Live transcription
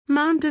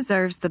Mom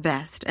deserves the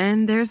best,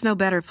 and there's no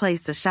better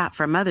place to shop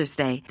for Mother's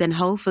Day than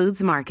Whole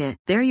Foods Market.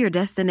 They're your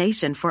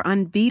destination for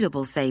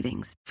unbeatable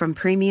savings, from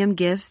premium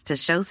gifts to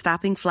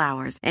show-stopping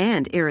flowers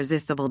and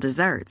irresistible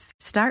desserts.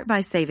 Start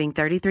by saving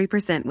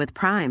 33% with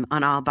Prime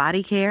on all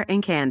body care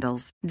and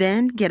candles.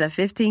 Then get a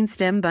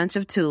 15-stem bunch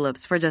of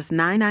tulips for just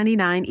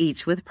 $9.99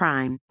 each with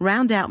Prime.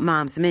 Round out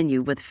Mom's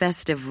menu with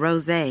festive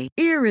rosé,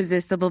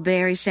 irresistible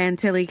berry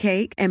chantilly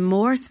cake, and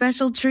more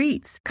special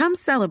treats. Come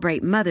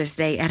celebrate Mother's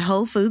Day at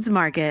Whole Foods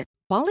Market.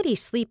 Quality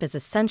sleep is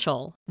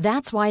essential.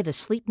 That's why the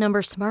Sleep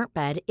Number Smart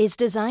Bed is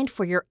designed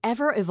for your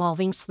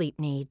ever-evolving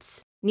sleep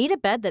needs. Need a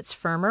bed that's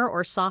firmer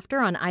or softer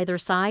on either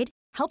side?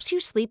 Helps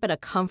you sleep at a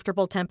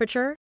comfortable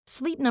temperature?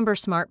 Sleep Number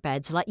Smart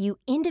Beds let you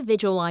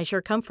individualize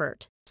your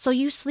comfort, so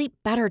you sleep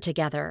better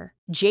together.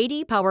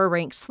 J.D. Power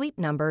ranks Sleep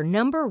Number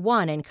number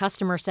 1 in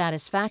customer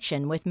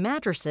satisfaction with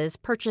mattresses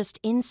purchased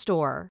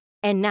in-store.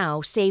 And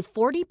now save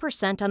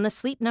 40% on the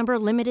Sleep Number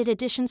Limited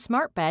Edition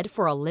Smart Bed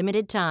for a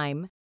limited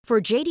time. For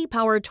JD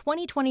Power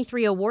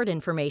 2023 award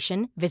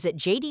information, visit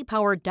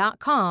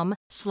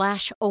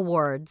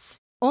jdpower.com/awards.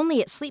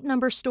 Only at Sleep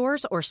Number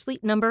stores or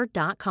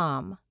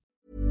sleepnumber.com.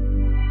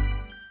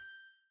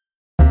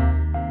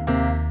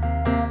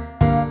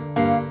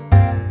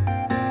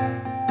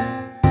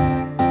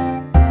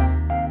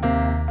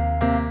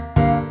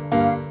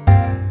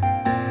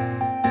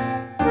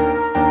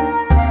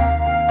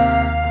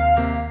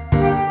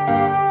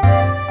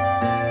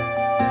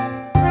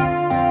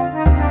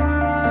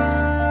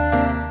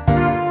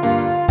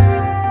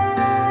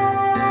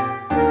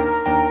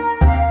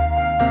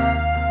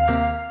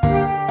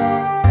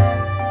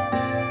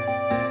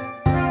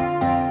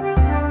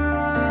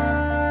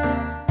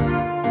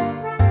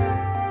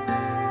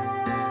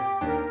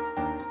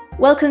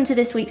 Welcome to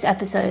this week's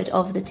episode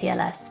of the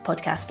TLS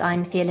podcast.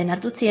 I'm Thea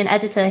Lenarduzzi, an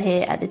editor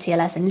here at the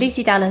TLS, and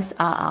Lucy Dallas,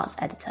 our arts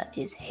editor,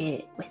 is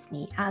here with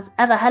me as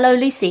ever. Hello,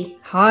 Lucy.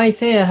 Hi,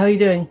 Thea. How are you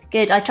doing?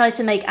 Good. I tried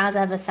to make as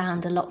ever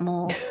sound a lot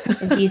more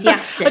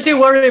enthusiastic. I do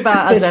worry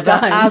about as ever.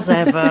 Time. As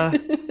ever,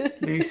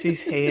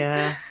 Lucy's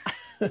here.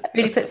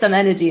 Really put some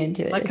energy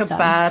into it. Like this a time.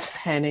 bad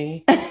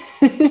penny.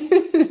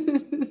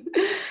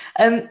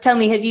 Tell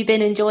me, have you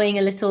been enjoying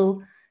a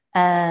little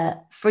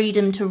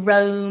freedom to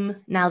roam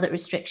now that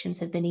restrictions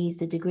have been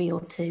eased a degree or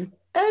two?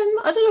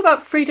 I don't know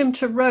about freedom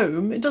to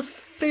roam. It does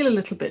feel a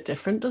little bit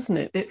different, doesn't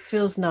it? It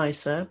feels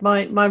nicer.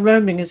 My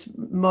roaming is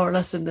more or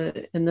less in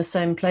the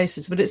same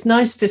places, but it's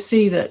nice to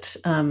see that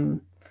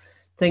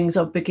things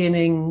are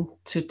beginning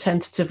to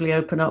tentatively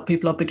open up.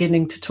 People are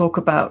beginning to talk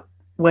about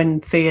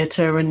when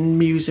theatre and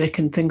music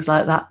and things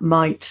like that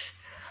might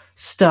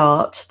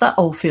start. That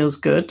all feels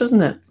good,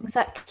 doesn't it?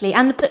 Exactly.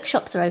 And the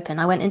bookshops are open.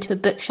 I went into a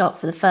bookshop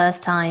for the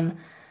first time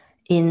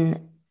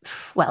in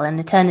an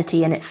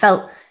eternity, and it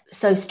felt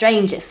so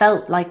strange. It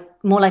felt like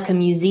more like a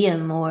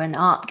museum or an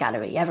art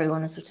gallery.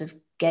 Everyone was sort of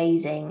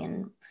gazing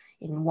and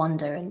in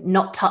wonder and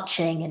not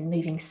touching and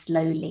moving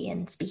slowly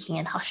and speaking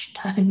in hushed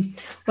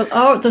tones.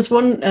 Well, there's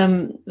one,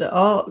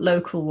 our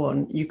local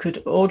one, you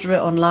could order it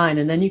online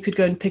and then you could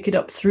go and pick it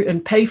up through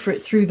and pay for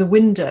it through the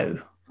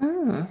window.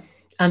 Oh.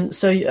 And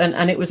so,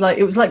 and it was like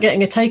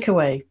getting a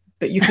takeaway,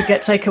 but you could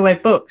get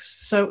takeaway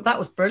books. So that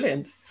was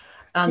brilliant.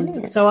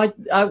 And so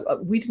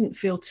we didn't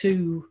feel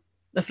too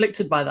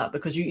afflicted by that,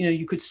 because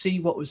you could see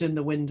what was in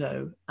the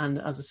window, and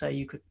as I say,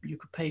 you could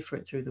pay for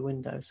it through the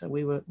window. So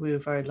we were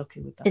very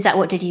lucky with that. Is that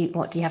what do you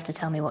have to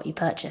tell me what you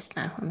purchased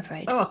now? I'm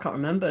afraid. Oh, I can't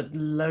remember.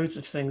 Loads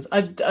of things.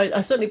 I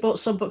certainly bought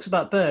some books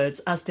about birds,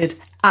 as did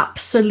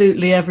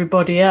absolutely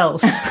everybody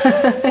else.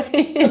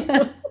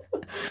 Yeah.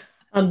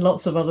 And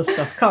lots of other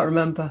stuff. Can't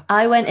remember.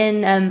 I went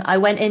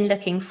in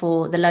looking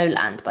for The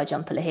Lowland by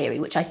Jhumpa Lahiri,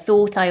 which I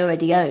thought I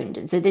already owned.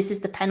 And so this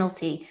is the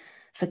penalty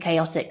for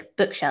chaotic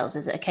bookshelves,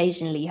 is that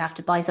occasionally you have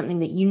to buy something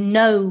that you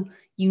know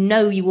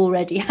you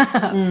already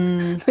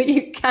have, but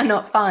you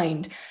cannot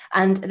find.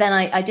 And then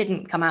I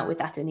didn't come out with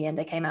that in the end.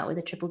 I came out with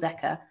a triple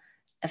decker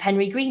of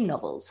Henry Green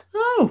novels.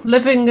 Oh,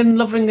 living and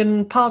loving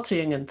and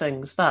partying and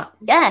things. That.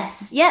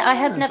 Yes. Yeah, I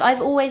have never.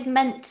 I've always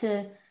meant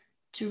to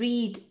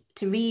read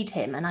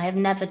him, and I have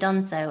never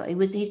done so.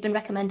 He's been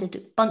recommended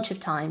a bunch of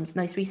times,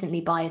 most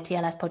recently by a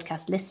TLS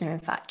podcast listener, in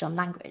fact, John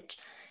Langridge,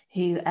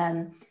 who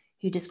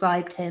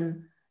described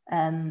him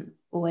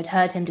or had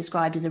heard him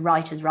described as a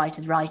writer's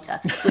writer,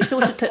 which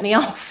sort of put me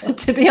off,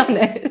 to be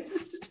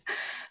honest.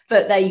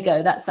 But there you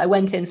go. I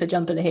went in for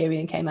Jhumpa Lahiri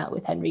and came out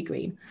with Henry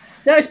Green.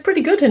 Yeah, it's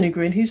pretty good, Henry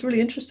Green. He's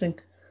really interesting.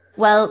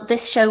 Well,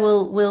 this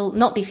show will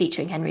not be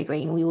featuring Henry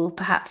Green. We will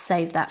perhaps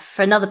save that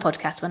for another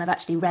podcast when I've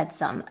actually read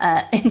some.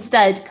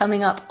 Instead,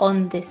 coming up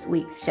on this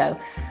week's show,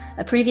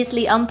 a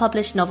previously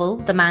unpublished novel,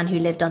 The Man Who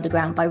Lived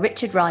Underground by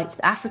Richard Wright,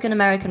 the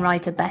African-American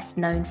writer best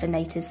known for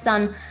Native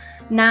Son,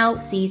 now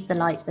sees the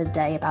light of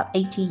day about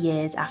 80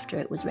 years after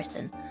it was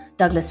written.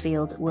 Douglas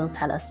Field will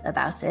tell us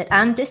about it,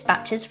 and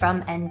dispatches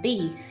from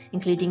NB,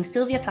 including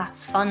Sylvia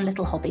Plath's fun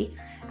little hobby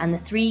and the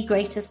 3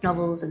 greatest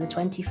novels of the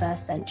 21st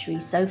century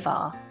so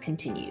far,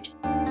 continued.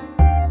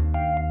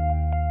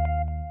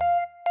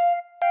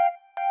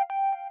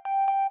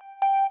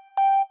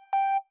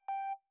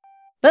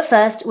 But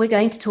first, we're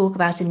going to talk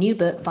about a new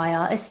book by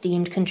our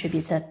esteemed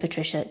contributor,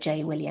 Patricia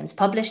J. Williams,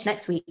 published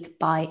next week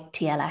by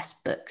TLS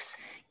Books.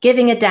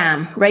 Giving a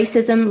Damn,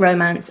 Racism,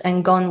 Romance,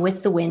 and Gone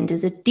with the Wind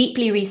is a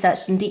deeply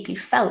researched and deeply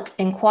felt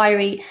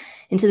inquiry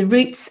into the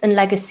roots and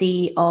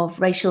legacy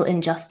of racial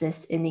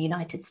injustice in the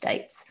United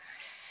States.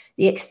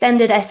 The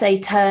extended essay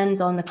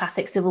turns on the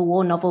classic Civil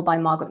War novel by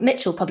Margaret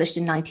Mitchell, published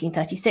in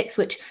 1936,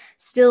 which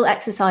still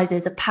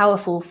exercises a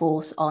powerful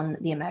force on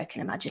the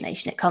American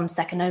imagination. It comes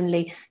second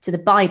only to the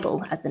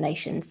Bible as the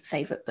nation's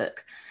favourite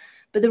book.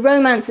 But the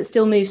romance that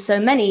still moves so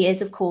many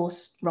is, of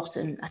course,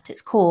 rotten at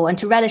its core. And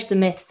to relish the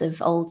myths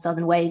of old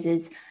Southern ways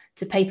is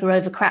to paper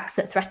over cracks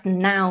that threaten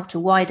now to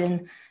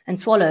widen and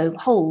swallow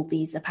whole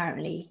these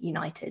apparently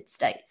united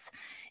states.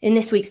 In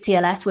this week's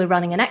TLS, we're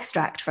running an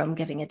extract from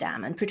Giving a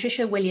Damn, and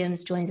Patricia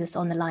Williams joins us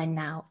on the line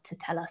now to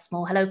tell us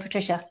more. Hello,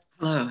 Patricia.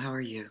 Hello, how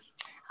are you?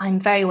 I'm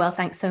very well,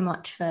 thanks so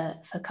much for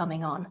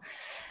coming on.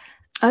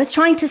 I was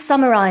trying to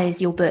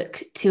summarize your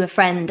book to a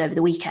friend over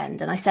the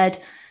weekend, and I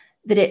said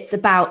that it's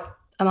about,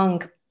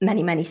 among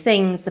many, many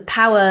things, the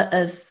power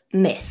of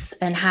myth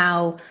and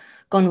how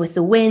Gone with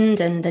the Wind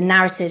and the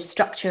narrative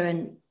structure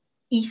and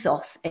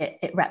ethos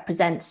it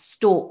represents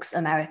stalks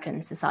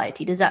American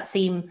society. Does that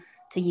seem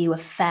to you a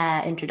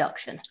fair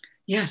introduction?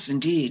 Yes,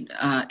 indeed.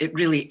 It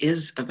really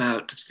is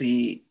about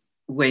the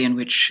way in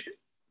which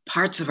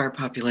parts of our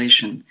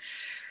population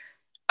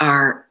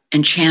are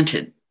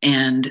enchanted.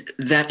 And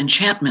that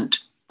enchantment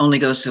only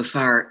goes so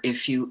far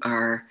if you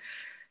are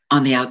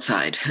on the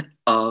outside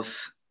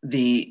of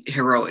the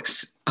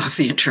heroics of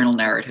the internal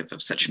narrative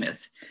of such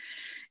myth.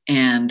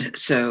 And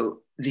so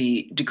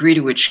the degree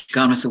to which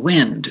Gone with the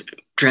Wind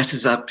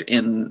dresses up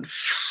in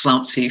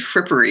flouncy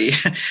frippery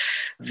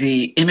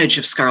the image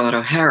of Scarlett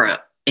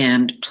O'Hara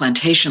and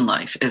plantation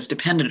life as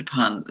dependent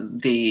upon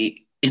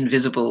the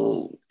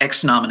invisible,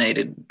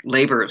 ex-nominated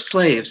labor of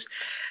slaves.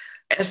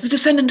 As the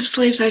descendant of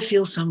slaves, I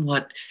feel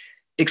somewhat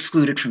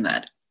excluded from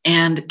that.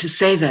 And to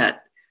say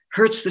that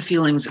hurts the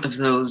feelings of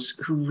those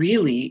who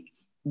really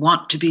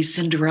want to be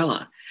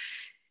Cinderella.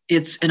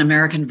 It's an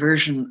American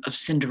version of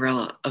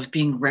Cinderella, of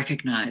being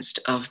recognized,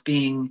 of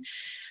being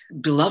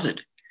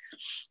beloved.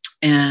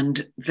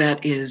 And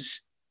that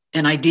is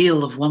an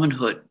ideal of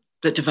womanhood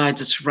that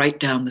divides us right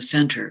down the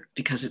center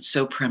because it's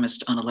so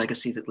premised on a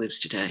legacy that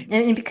lives today.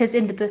 And because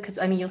in the book,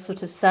 I mean, you're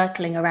sort of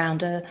circling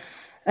around a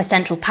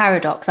central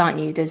paradox, aren't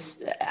you?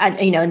 There's,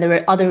 and there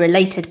are other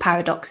related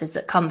paradoxes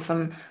that come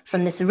from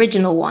this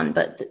original one.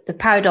 But the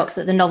paradox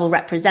that the novel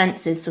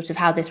represents is sort of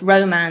how this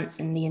romance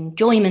and the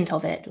enjoyment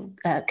of it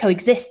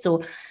coexists,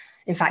 or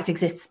in fact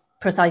exists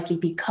precisely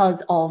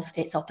because of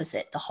its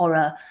opposite, the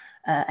horror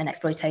and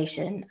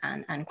exploitation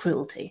and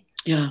cruelty.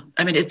 Yeah,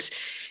 I mean, I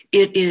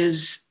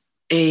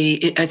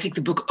think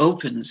the book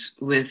opens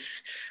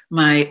with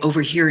my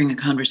overhearing a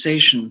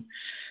conversation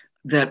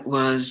that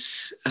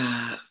was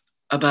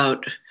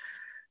about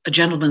a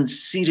gentleman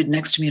seated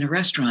next to me in a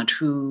restaurant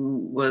who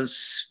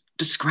was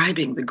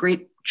describing the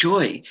great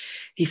joy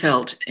he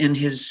felt in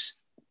his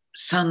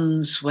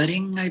son's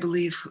wedding, I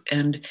believe.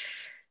 And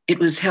it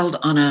was held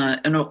on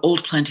an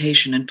old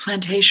plantation. And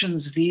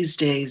plantations these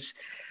days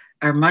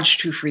are much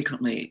too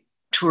frequently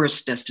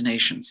tourist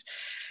destinations.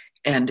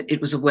 And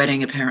it was a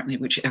wedding, apparently,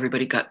 in which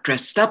everybody got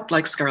dressed up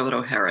like Scarlett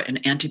O'Hara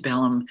in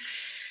antebellum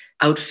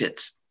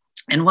outfits.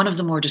 And one of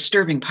the more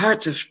disturbing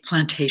parts of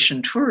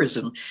plantation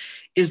tourism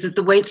is that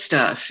the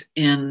waitstaff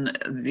in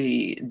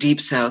the Deep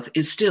South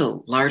is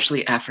still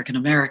largely African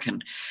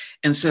American.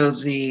 And so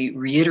the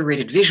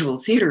reiterated visual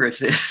theater of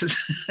this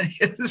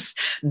is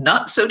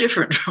not so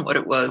different from what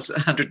it was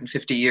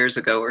 150 years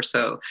ago or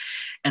so.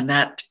 And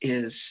that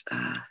is,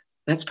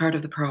 that's part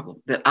of the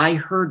problem, that I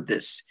heard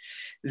this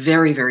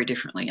very, very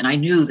differently. And I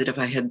knew that if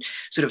I had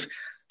sort of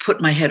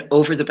put my head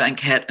over the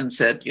banquette and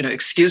said,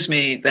 excuse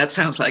me, that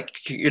sounds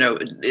like,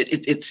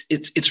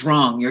 it's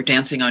wrong, you're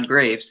dancing on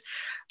graves,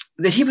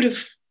 that he would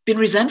have been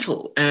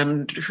resentful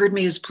and heard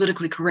me as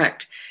politically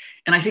correct.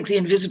 And I think the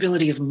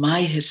invisibility of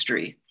my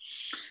history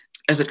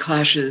as it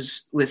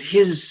clashes with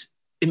his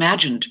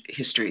imagined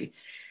history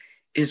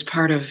is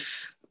part of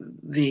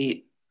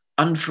the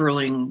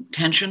unfurling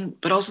tension,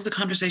 but also the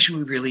conversation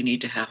we really need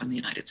to have in the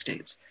United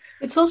States.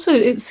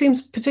 It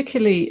seems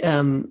particularly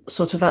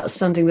sort of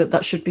outstanding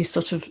that should be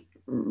sort of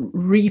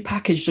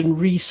repackaged and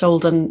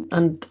resold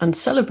and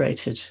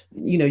celebrated.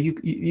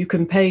 You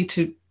can pay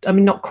to,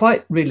 not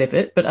quite relive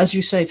it, but as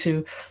you say,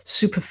 to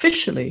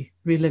superficially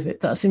relive it.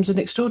 That seems an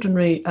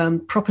extraordinary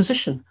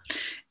proposition.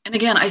 And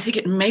again, I think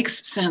it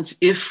makes sense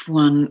if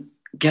one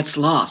gets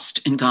lost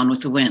in Gone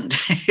with the Wind.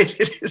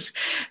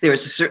 There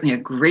is certainly a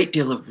great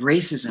deal of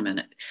racism in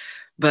it,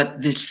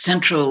 but the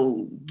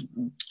central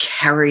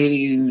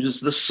carries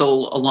the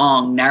soul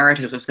along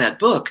narrative of that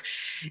book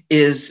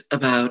is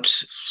about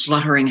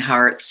fluttering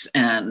hearts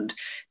and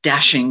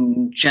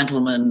dashing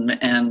gentlemen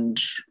and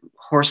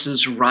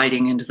horses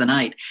riding into the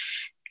night.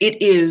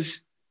 It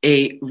is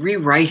a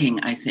rewriting,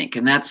 I think,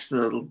 and that's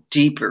the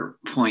deeper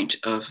point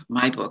of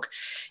my book.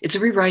 It's a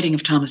rewriting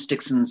of Thomas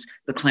Dixon's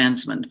The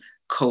Klansman,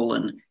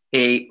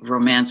 A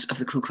Romance of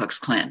the Ku Klux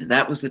Klan.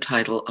 That was the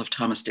title of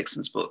Thomas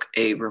Dixon's book,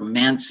 A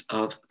Romance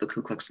of the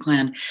Ku Klux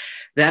Klan.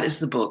 That is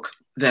the book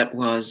that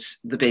was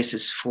the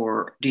basis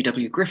for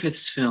D.W.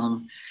 Griffith's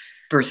film,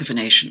 Birth of a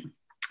Nation.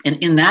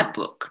 And in that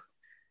book,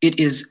 it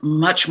is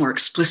much more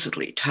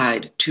explicitly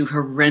tied to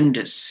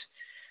horrendous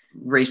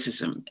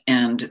racism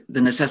and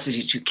the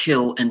necessity to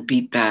kill and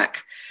beat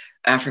back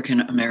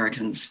African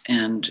Americans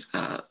and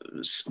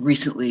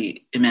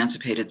recently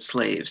emancipated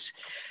slaves.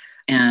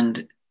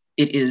 And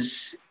it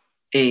is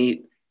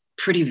a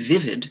pretty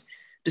vivid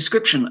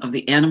description of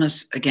the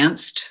animus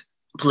against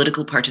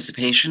political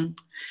participation,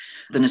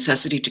 the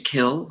necessity to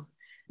kill.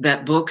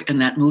 That book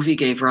and that movie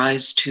gave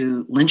rise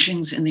to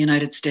lynchings in the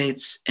United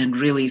States and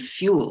really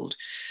fueled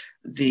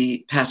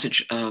the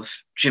passage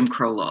of Jim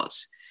Crow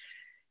laws.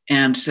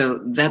 And so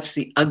that's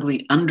the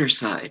ugly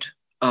underside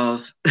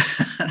of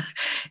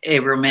a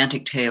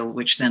romantic tale,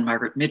 which then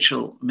Margaret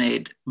Mitchell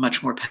made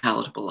much more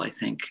palatable, I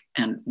think,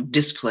 and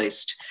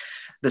displaced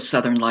the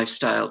Southern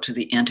lifestyle to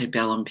the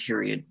antebellum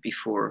period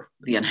before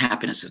the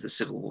unhappiness of the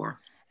Civil War.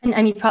 And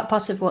I mean,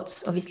 part of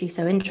what's obviously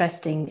so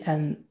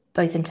interesting,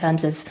 both in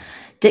terms of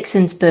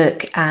Dixon's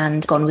book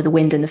and Gone with the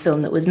Wind and the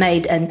film that was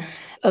made, and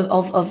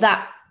of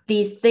that,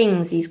 these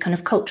things, these kind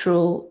of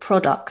cultural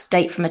products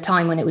date from a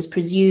time when it was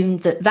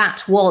presumed that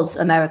that was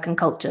American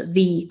culture,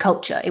 the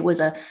culture. It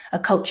was a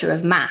culture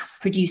of mass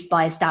produced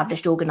by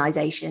established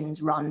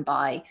organizations run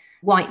by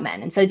white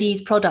men. And so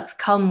these products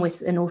come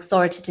with an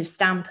authoritative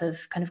stamp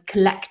of kind of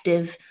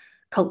collective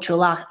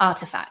cultural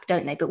artifact,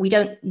 don't they? But we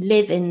don't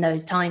live in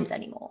those times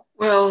anymore.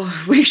 Well,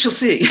 we shall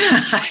see.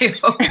 I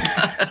hope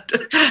not.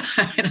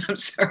 I mean, I'm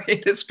sorry.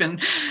 It has been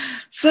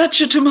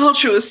such a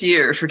tumultuous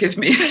year. Forgive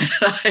me.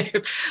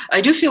 I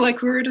do feel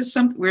like we're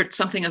at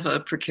something of a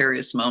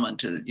precarious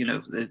moment. You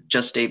know, the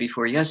just day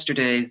before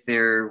yesterday,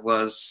 there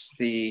was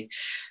the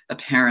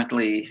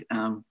apparently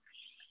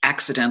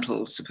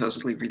accidental,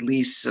 supposedly,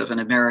 release of an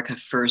America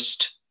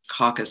First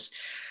caucus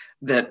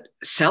that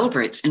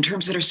celebrates, in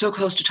terms that are so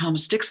close to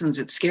Thomas Dixon's,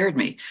 it scared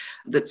me,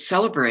 that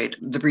celebrate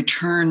the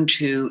return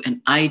to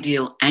an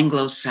ideal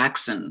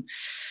Anglo-Saxon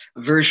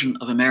version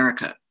of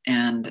America.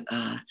 And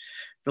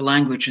the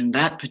language in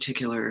that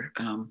particular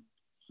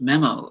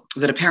memo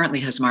that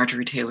apparently has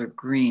Marjorie Taylor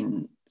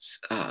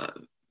Greene's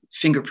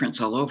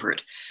fingerprints all over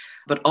it,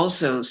 but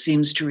also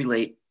seems to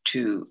relate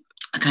to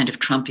a kind of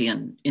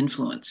Trumpian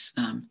influence.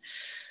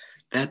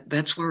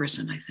 That's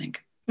worrisome, I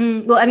think.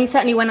 Well, I mean,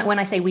 certainly when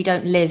I say we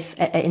don't live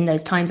in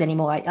those times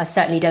anymore, I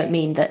certainly don't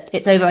mean that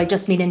it's over. I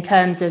just mean in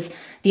terms of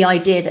the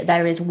idea that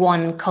there is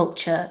one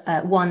culture,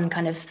 one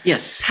kind of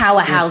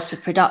powerhouse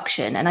of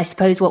production. And I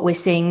suppose what we're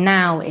seeing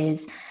now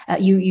is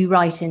you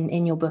write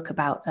in your book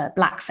about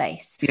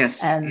blackface.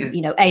 Yes.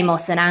 You know,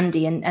 Amos and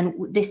Andy. And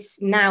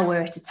this, now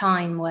we're at a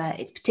time where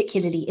it's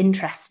particularly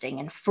interesting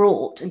and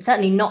fraught, and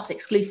certainly not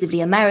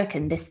exclusively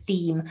American, this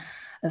theme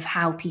of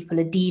how people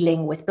are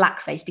dealing with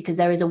blackface, because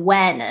there is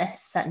awareness,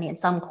 certainly in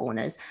some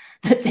corners,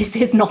 that this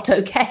is not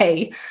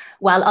okay,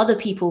 while other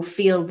people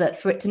feel that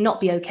for it to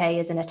not be okay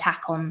is an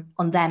attack on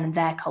them and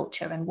their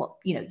culture and what,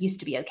 you know,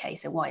 used to be okay.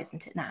 So why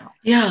isn't it now?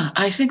 Yeah,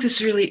 I think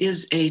this really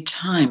is a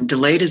time,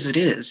 delayed as it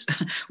is,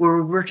 where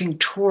we're working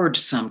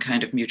towards some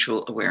kind of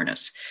mutual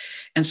awareness.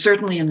 And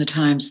certainly in the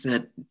times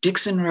that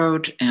Dixon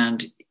wrote,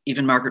 and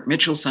even Margaret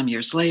Mitchell some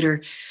years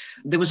later,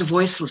 there was a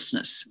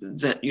voicelessness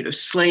that, you know,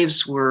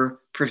 slaves were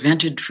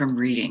prevented from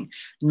reading,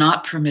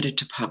 not permitted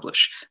to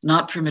publish,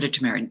 not permitted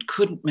to marry,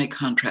 couldn't make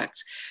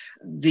contracts.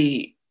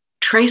 The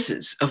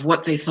traces of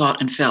what they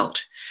thought and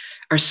felt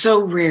are so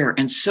rare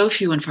and so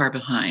few and far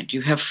behind.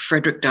 You have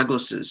Frederick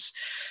Douglass's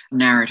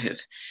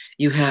narrative.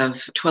 You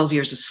have 12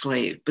 Years a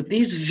Slave. But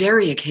these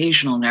very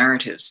occasional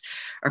narratives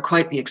are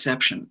quite the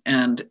exception.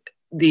 And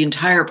the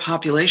entire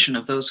population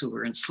of those who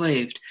were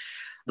enslaved,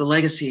 the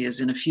legacy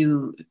is in a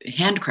few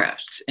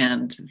handcrafts,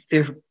 and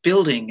they're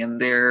building,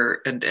 and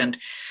and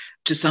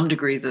to some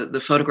degree the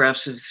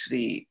photographs of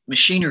the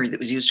machinery that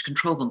was used to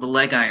control them, the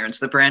leg irons,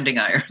 the branding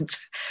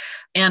irons.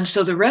 And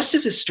so the rest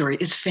of the story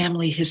is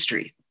family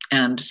history.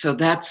 And so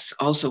that's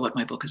also what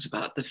my book is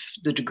about,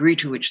 the degree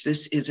to which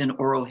this is an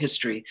oral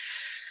history.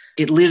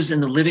 It lives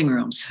in the living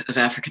rooms of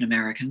African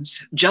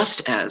Americans,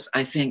 just as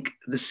I think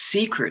the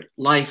secret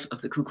life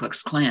of the Ku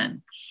Klux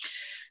Klan,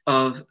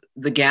 of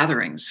the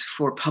gatherings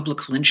for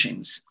public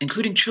lynchings,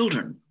 including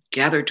children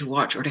gathered to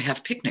watch or to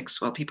have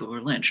picnics while people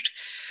were lynched.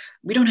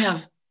 We don't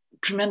have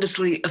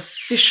tremendously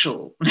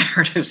official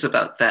narratives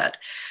about that,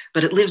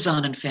 but it lives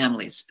on in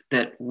families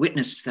that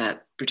witnessed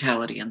that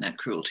brutality and that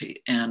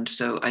cruelty. And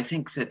so I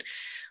think that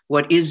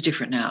what is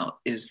different now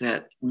is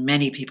that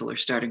many people are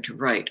starting to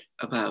write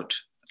about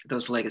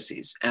those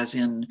legacies, as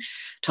in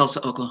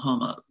Tulsa,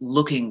 Oklahoma,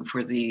 looking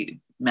for the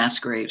mass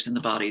graves and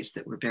the bodies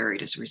that were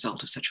buried as a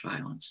result of such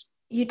violence.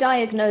 You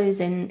diagnose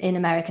in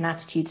American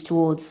attitudes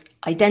towards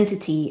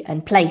identity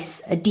and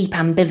place a deep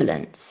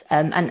ambivalence.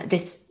 And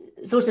this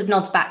sort of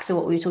nods back to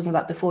what we were talking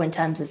about before in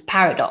terms of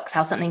paradox,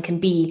 how something can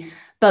be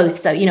both.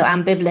 So, you know,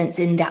 ambivalence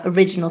in that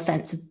original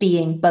sense of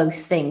being both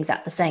things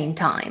at the same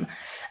time.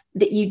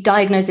 that you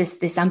diagnose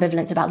this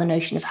ambivalence about the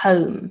notion of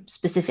home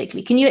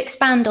specifically. Can you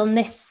expand on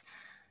this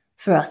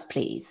for us,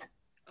 please?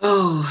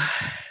 Oh,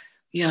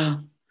 yeah.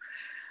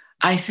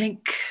 I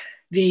think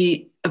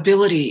the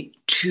ability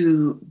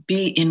to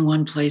be in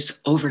one place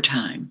over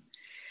time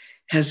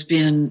has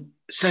been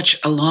such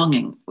a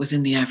longing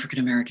within the African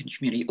American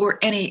community, or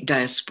any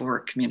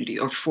diasporic community,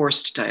 or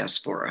forced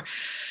diaspora.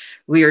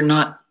 We are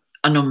not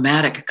a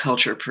nomadic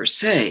culture per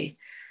se,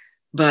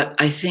 but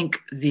I think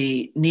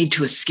the need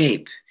to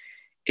escape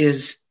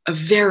is a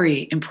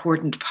very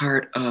important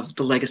part of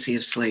the legacy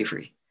of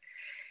slavery.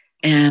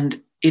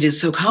 And it is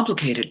so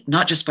complicated,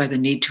 not just by the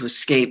need to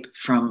escape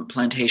from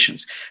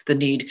plantations, the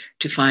need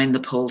to find the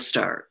pole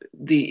star.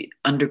 The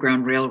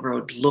Underground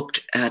Railroad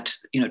looked at,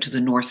 to the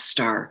North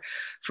Star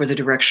for the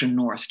direction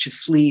north, to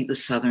flee the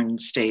southern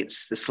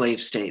states, the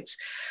slave states,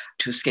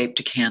 to escape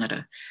to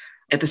Canada.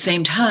 At the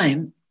same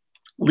time,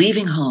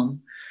 leaving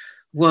home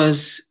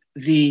was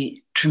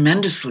the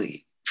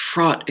tremendously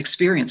fraught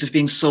experience of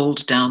being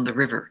sold down the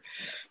river.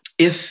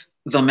 If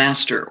the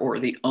master or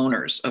the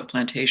owners of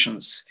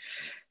plantations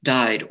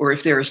died, or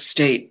if their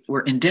estate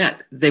were in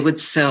debt, they would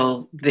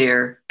sell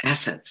their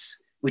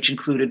assets, which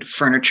included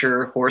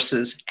furniture,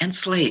 horses, and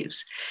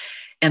slaves.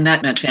 And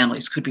that meant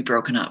families could be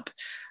broken up.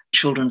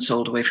 Children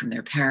sold away from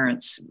their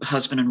parents,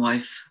 husband and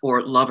wife,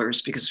 or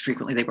lovers, because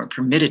frequently they weren't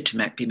permitted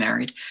to be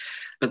married.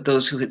 But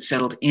those who had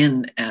settled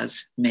in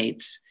as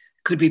mates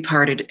could be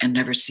parted and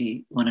never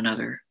see one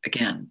another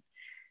again.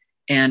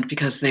 And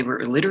because they were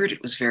illiterate,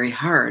 it was very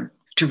hard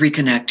to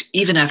reconnect,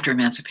 even after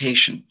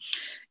emancipation.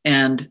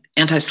 And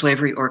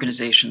anti-slavery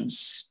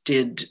organizations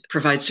did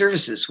provide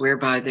services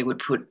whereby they would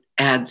put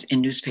ads in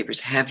newspapers.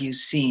 Have you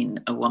seen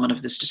a woman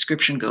of this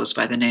description, goes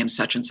by the name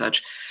such and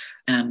such?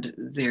 And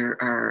there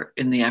are,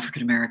 in the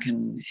African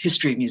American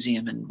History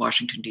Museum in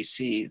Washington,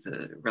 D.C.,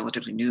 the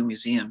relatively new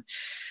museum,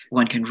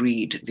 one can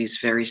read these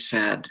very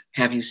sad,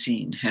 have you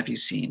seen, have you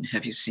seen,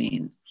 have you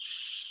seen?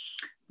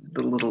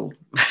 The little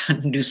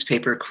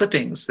newspaper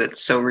clippings that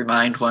so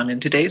remind one in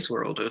today's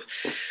world of,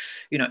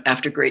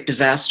 after great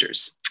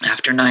disasters,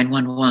 after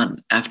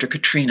 9/11, after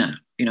Katrina,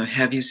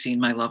 have you seen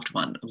my loved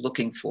one?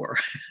 Looking for.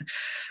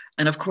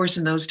 And of course,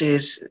 in those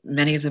days,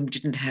 many of them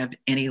didn't have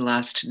any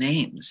last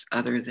names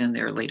other than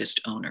their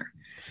latest owner.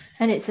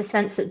 And it's a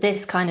sense that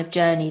this kind of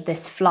journey,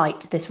 this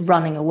flight, this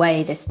running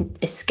away, this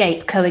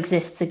escape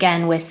coexists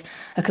again with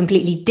a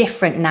completely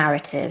different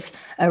narrative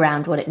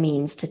around what it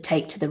means to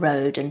take to the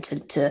road and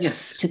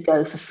to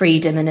go for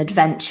freedom and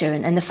adventure.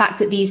 And the fact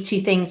that these two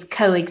things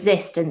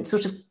coexist and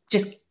sort of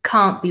just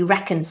can't be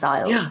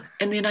reconciled. Yeah.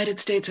 In the United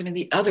States,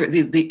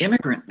 the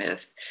immigrant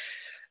myth,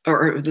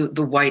 or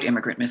the white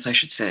immigrant myth, I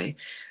should say,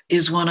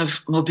 is one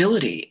of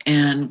mobility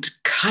and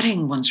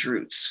cutting one's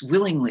roots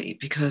willingly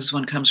because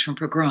one comes from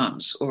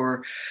pogroms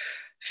or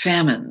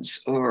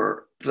famines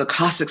or the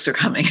Cossacks are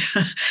coming.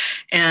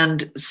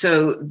 And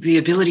so the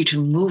ability to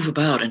move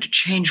about and to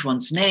change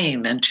one's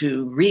name and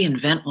to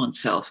reinvent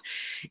oneself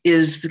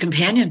is the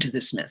companion to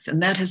this myth. And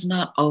that has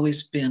not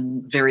always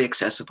been very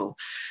accessible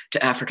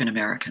to African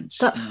Americans.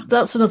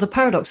 That's another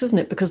paradox, isn't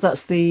it? Because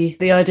that's the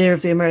idea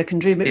of the American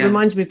dream. It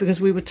reminds me,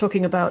 because we were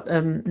talking about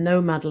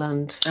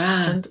Nomadland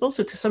and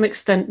also to some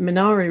extent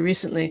Minari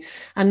recently.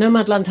 And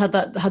Nomadland had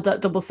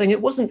that double thing.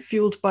 It wasn't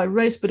fueled by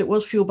race, but it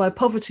was fueled by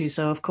poverty.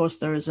 So of course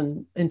there is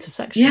an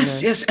intersection.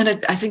 Yes. And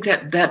I think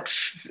that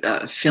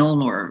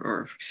film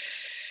or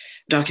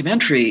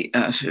documentary,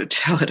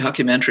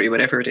 teledocumentary,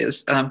 whatever it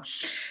is,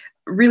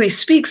 really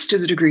speaks to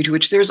the degree to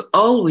which there's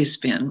always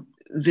been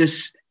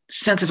this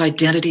sense of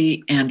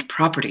identity and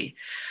property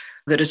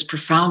that is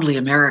profoundly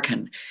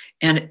American.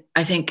 And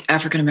I think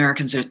African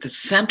Americans are at the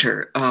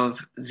center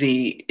of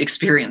the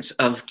experience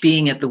of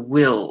being at the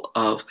will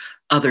of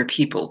other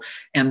people,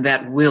 and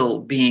that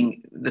will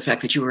being the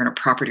fact that you are in a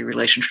property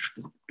relationship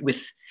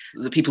with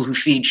the people who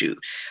feed you,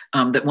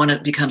 that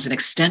one becomes an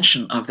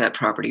extension of that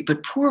property.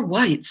 But poor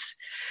whites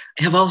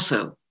have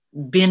also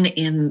been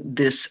in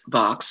this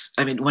box.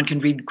 One can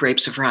read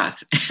Grapes of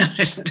Wrath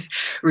and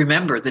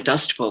remember the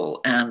Dust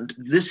Bowl. And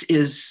this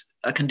is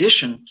a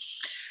condition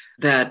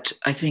that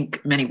I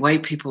think many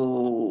white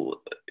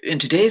people in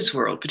today's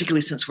world,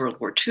 particularly since World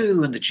War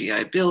II and the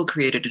GI Bill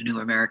created a new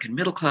American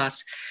middle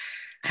class,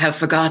 have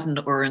forgotten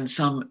or in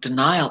some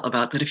denial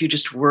about, that if you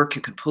just work,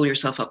 you can pull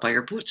yourself up by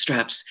your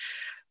bootstraps.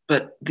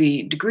 But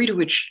the degree to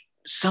which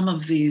some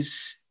of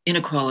these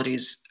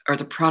inequalities are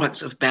the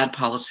products of bad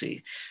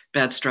policy,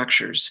 bad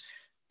structures,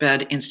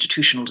 bad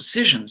institutional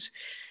decisions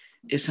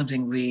is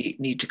something we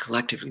need to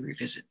collectively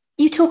revisit.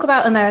 You talk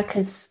about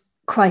America's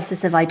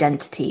crisis of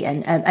identity,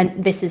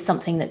 and this is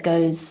something that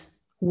goes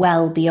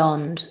well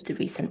beyond the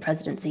recent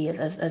presidency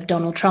of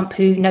Donald Trump,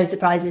 who, no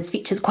surprises,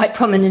 features quite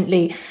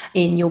prominently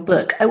in your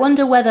book. I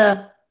wonder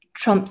whether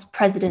Trump's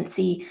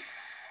presidency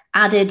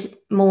added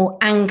more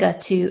anger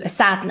to a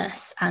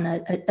sadness and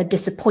a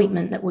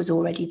disappointment that was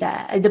already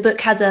there. The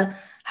book has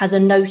a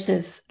note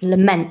of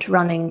lament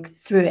running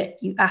through it.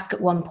 You ask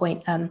at one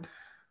point,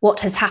 what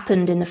has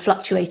happened in the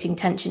fluctuating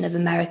tension of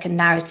American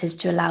narratives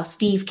to allow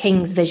Steve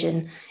King's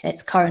vision,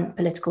 its current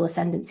political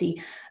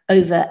ascendancy,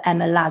 over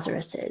Emma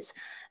Lazarus's.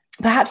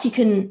 Perhaps you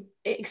can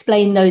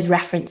explain those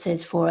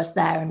references for us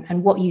there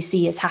and what you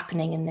see as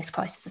happening in this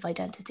crisis of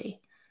identity.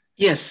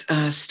 Yes,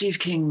 Steve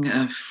King,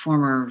 a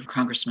former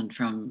congressman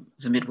from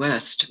the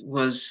Midwest,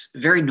 was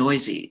very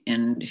noisy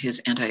in his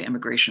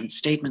anti-immigration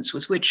statements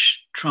with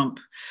which Trump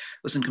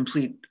was in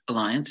complete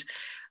alliance.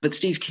 But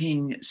Steve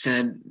King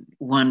said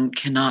one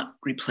cannot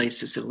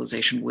replace a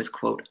civilization with,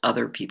 quote,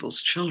 other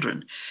people's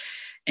children.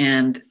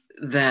 And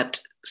that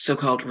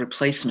so-called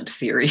replacement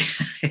theory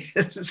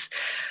is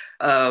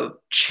a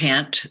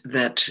chant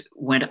that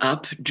went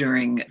up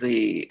during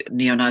the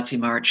neo-Nazi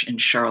march in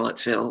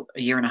Charlottesville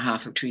a year and a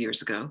half or 2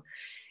 years ago.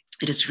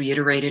 It is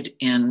reiterated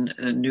in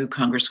the new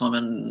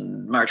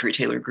Congresswoman Marjorie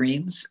Taylor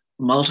Greene's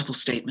multiple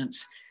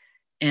statements.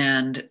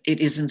 And it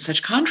is in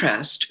such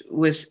contrast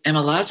with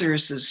Emma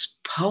Lazarus's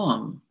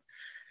poem,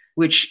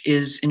 which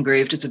is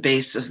engraved at the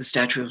base of the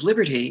Statue of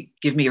Liberty: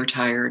 "Give me your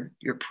tired,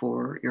 your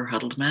poor, your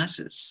huddled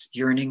masses,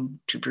 yearning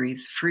to breathe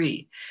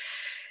free."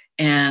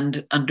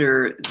 And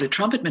under the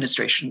Trump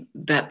administration,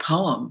 that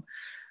poem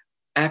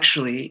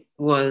actually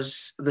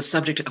was the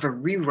subject of a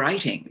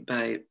rewriting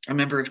by a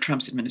member of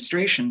Trump's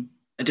administration.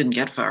 It didn't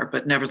get far,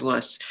 but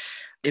nevertheless,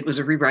 it was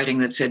a rewriting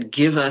that said,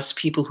 give us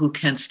people who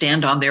can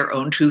stand on their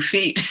own 2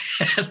 feet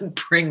and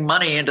bring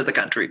money into the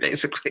country,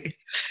 basically.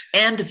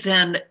 And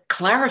then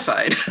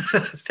clarified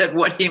that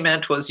what he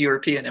meant was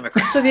European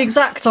immigrants. So the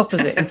exact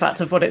opposite, in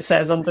fact, of what it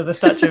says under the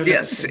Statue of Liberty.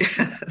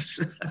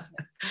 Yes.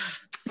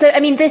 So, I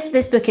mean,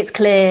 this book, it's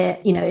clear,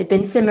 it'd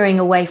been simmering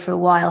away for a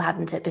while,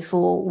 hadn't it,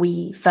 before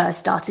we first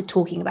started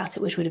talking about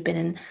it, which would have been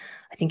in,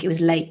 I think it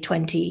was late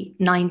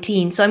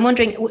 2019. So I'm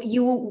wondering,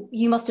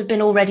 you must have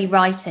been already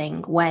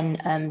writing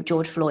when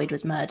George Floyd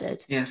was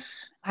murdered.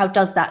 Yes. How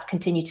does that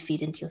continue to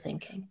feed into your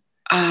thinking?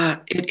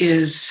 It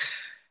is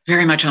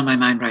very much on my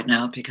mind right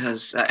now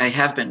because I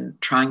have been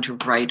trying to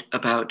write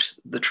about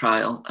the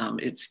trial.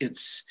 It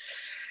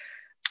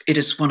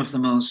is one of the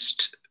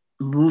most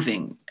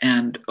moving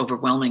and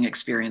overwhelming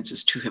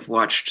experiences to have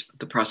watched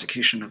the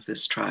prosecution of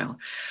this trial.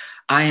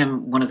 I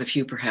am one of the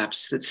few,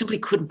 perhaps, that simply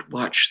couldn't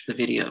watch the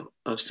video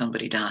of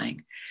somebody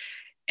dying.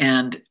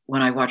 And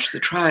when I watched the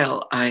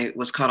trial, I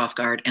was caught off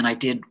guard, and I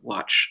did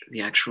watch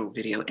the actual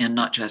video, and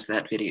not just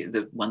that video,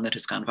 the one that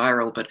has gone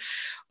viral, but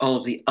all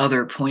of the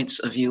other points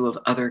of view of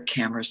other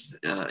cameras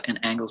and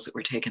angles that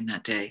were taken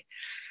that day.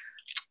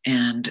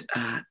 And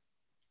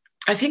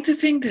I think the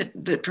thing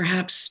that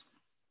perhaps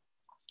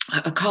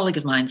a colleague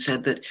of mine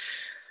said, that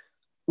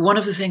one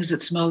of the things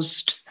that's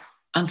most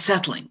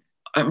unsettling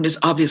is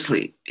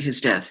obviously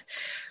his death,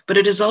 but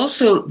it is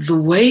also the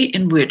way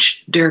in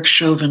which Derek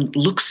Chauvin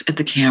looks at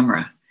the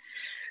camera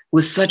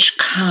with such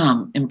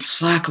calm,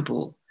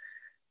 implacable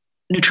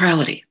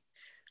neutrality,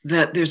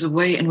 that there's a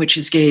way in which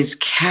his gaze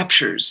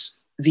captures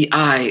the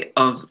eye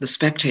of the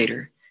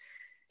spectator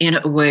in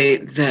a way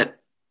that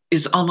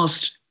is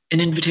almost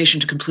an invitation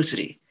to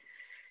complicity.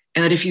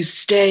 And that if you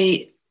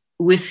stay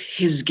with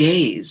his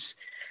gaze,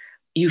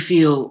 you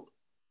feel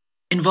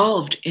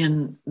involved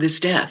in this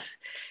death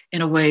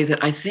in a way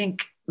that I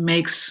think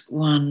makes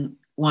one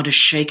want to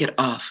shake it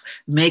off,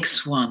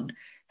 makes one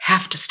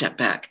have to step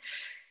back.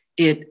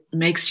 It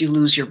makes you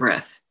lose your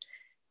breath.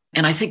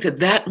 And I think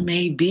that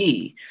may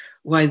be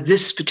why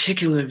this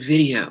particular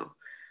video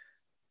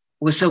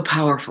was so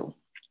powerful,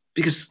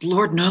 because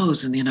Lord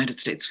knows in the United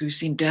States, we've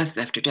seen death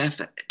after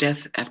death,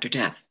 death after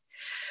death.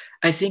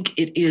 I think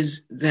it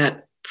is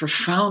that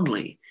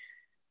profoundly,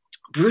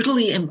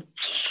 brutally,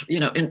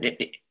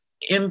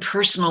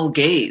 impersonal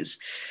gaze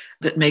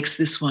that makes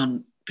this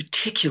one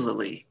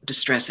particularly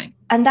distressing.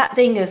 And that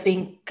thing of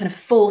being kind of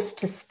forced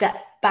to step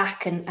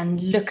back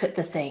and look at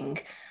the thing,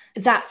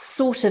 that's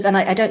sort of, and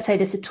I don't say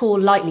this at all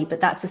lightly, but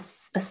that's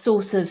a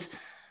source of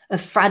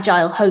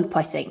fragile hope,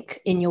 I think,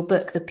 in your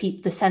book,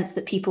 the sense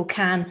that people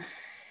can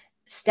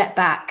step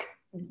back,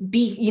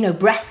 be,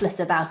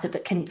 breathless about it,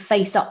 but can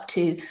face up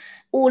to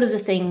all of the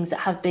things that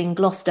have been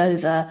glossed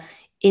over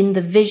in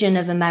the vision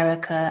of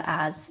America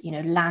as,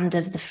 land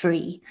of the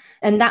free.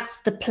 And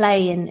that's the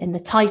play in the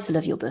title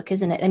of your book,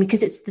 isn't it? I mean,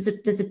 because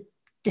there's a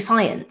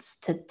defiance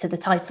to the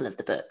title of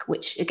the book,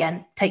 which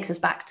again takes us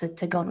back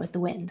to Gone with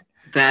the Wind.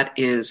 That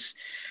is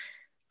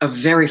a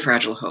very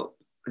fragile hope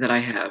that I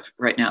have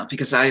right now,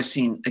 because I've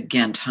seen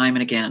again, time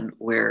and again,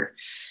 where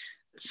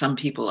some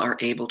people are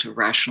able to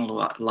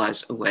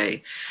rationalize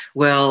away,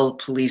 well,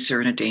 police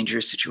are in a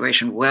dangerous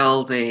situation.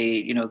 Well,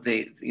 they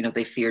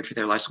feared for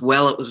their lives.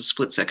 Well, it was a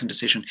split-second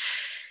decision.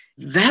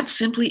 That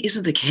simply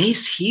isn't the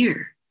case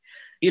here.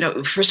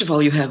 First of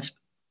all, you have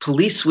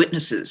police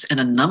witnesses, and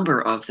a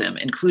number of them,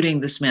 including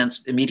this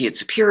man's immediate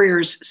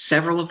superiors,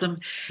 several of them,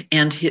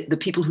 and the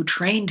people who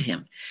trained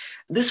him.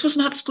 This was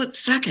not split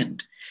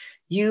second.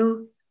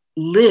 You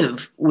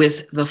live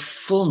with the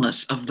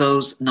fullness of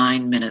those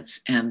 9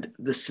 minutes and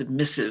the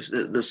submissive,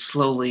 the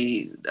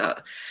slowly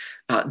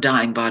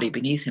dying body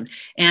beneath him.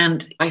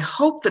 And I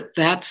hope that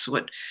that's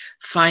what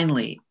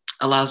finally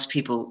allows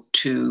people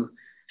to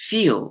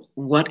feel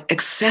what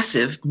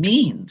excessive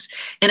means.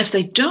 And if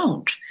they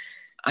don't,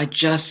 I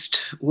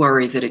just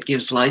worry that it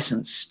gives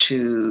license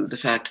to the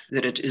fact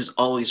that it is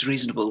always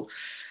reasonable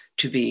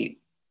to be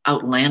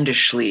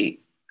outlandishly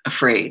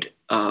afraid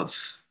of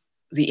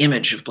the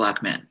image of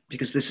Black men,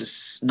 because this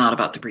is not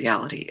about the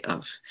reality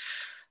of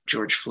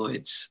George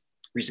Floyd's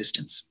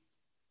resistance.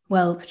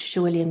 Well,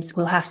 Patricia Williams,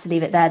 we'll have to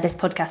leave it there. This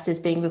podcast is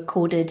being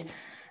recorded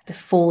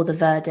before the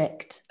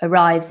verdict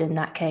arrives in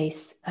that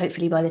case.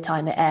 Hopefully by the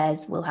time it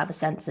airs, we'll have a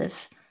sense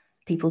of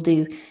people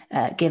do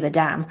give a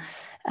damn.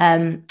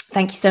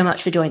 Thank you so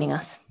much for joining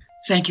us.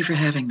 Thank you for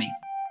having me.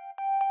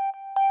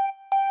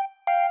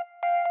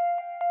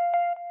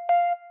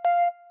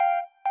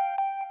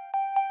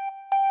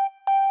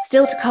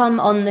 Still to come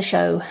on the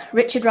show,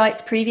 Richard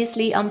Wright's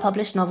previously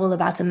unpublished novel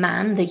about a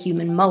man, the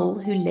human mole,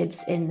 who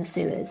lives in the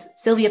sewers,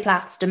 Sylvia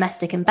Plath's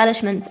domestic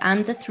embellishments,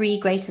 and the 3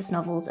 greatest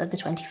novels of the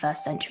 21st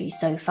century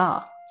so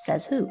far,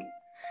 Says Who?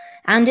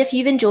 And if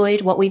you've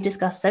enjoyed what we've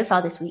discussed so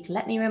far this week,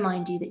 let me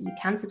remind you that you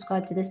can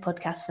subscribe to this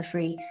podcast for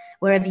free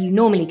wherever you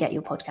normally get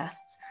your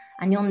podcasts,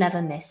 and you'll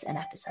never miss an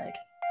episode.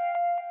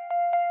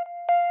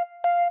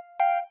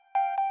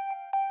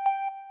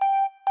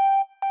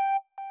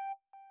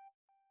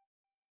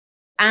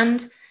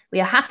 And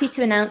we are happy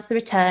to announce the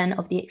return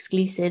of the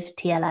exclusive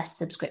TLS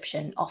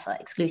subscription offer.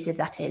 Exclusive,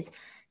 that is,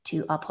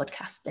 to our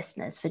podcast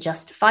listeners. For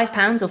just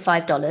 £5 or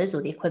 $5,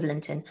 or the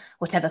equivalent in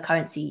whatever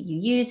currency you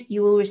use,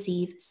 you will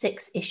receive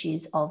 6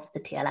 issues of the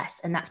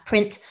TLS, and that's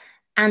print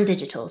and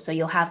digital. So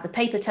you'll have the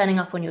paper turning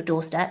up on your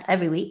doorstep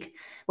every week,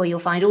 where you'll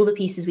find all the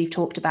pieces we've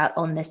talked about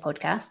on this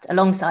podcast,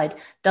 alongside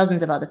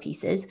dozens of other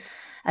pieces,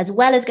 as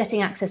well as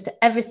getting access to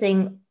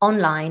everything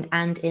online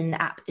and in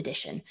the app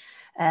edition.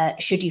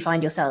 Should you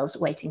find yourselves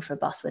waiting for a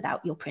bus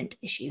without your print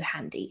issue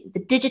handy.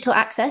 The digital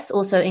access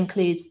also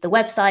includes the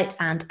website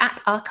and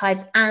app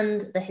archives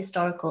and the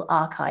historical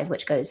archive,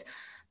 which goes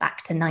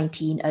back to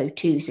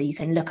 1902. So you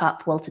can look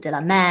up Walter de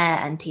la Mare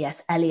and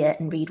T.S.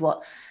 Eliot and read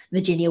what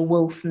Virginia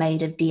Woolf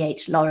made of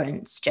D.H.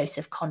 Lawrence,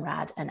 Joseph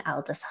Conrad, and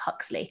Aldous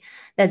Huxley.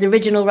 There's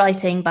original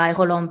writing by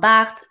Roland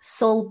Barthes,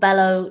 Saul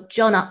Bellow,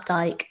 John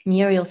Updike,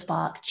 Muriel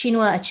Spark,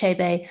 Chinua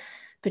Achebe,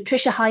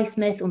 Patricia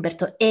Highsmith,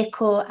 Umberto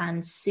Eco,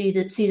 and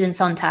Susan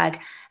Sontag,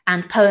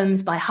 and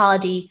poems by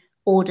Hardy,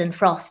 Auden,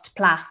 Frost,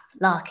 Plath,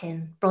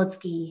 Larkin,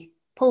 Brodsky,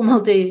 Paul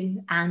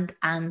Muldoon, and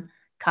Anne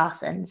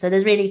Carson. So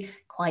there's really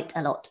quite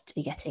a lot to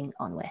be getting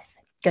on with.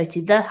 Go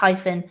to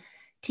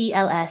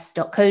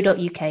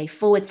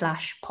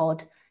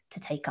the-tls.co.uk/pod to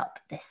take up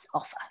this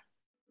offer.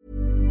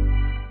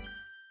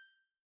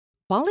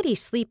 Quality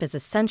sleep is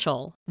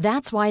essential.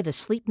 That's why the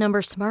Sleep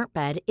Number Smart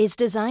Bed is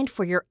designed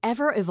for your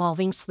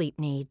ever-evolving sleep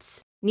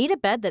needs. Need a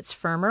bed that's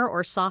firmer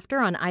or softer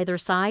on either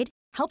side?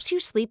 Helps you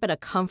sleep at a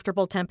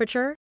comfortable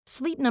temperature?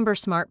 Sleep Number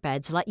Smart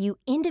Beds let you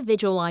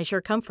individualize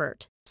your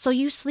comfort, so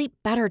you sleep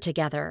better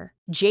together.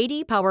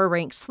 J.D. Power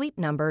ranks Sleep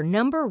Number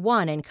number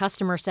 1 in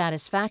customer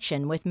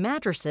satisfaction with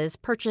mattresses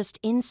purchased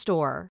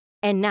in-store.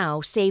 And now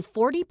save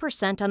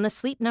 40% on the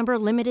Sleep Number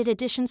Limited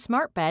Edition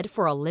Smart Bed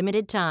for a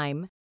limited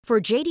time.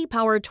 For J.D.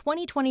 Power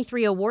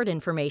 2023 award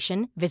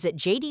information, visit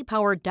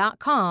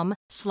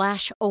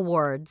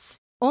jdpower.com/awards.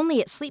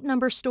 Only at Sleep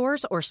Number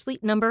stores or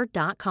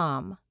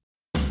sleepnumber.com.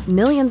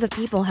 Millions of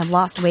people have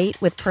lost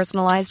weight with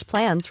personalized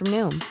plans from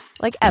Noom.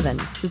 Like Evan,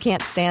 who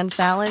can't stand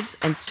salads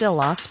and still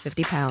lost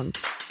 50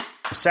 pounds.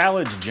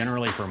 Salads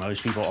generally for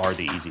most people are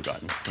the easy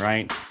button,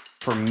 right?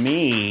 For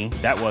me,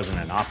 that wasn't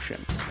an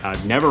option.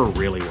 I never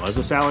really was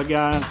a salad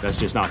guy. That's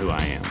just not who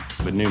I am.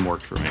 But Noom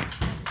worked for me.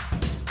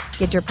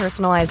 Get your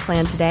personalized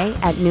plan today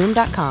at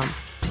Noom.com.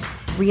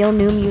 Real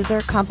Noom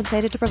user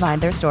compensated to provide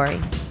their story.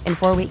 In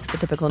 4 weeks, the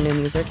typical Noom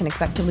user can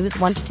expect to lose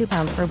 1 to 2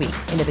 pounds per week.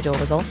 Individual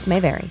results may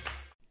vary.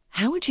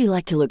 How would you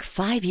like to look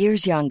 5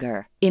 years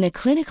younger? In a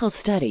clinical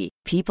study,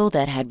 people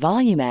that had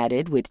volume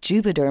added with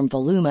Juvederm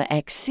Voluma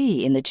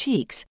XC in the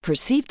cheeks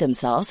perceived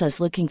themselves as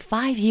looking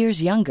 5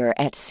 years younger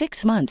at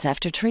 6 months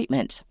after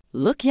treatment.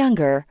 Look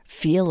younger,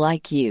 feel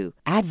like you.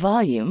 Add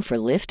volume for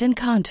lift and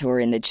contour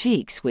in the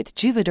cheeks with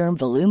Juvederm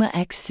Voluma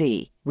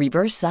XC.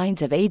 Reverse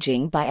signs of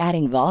aging by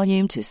adding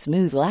volume to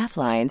smooth laugh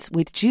lines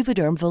with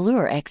Juvederm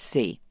Volure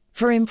XC.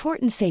 For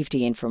important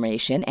safety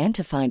information and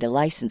to find a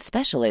licensed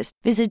specialist,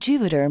 visit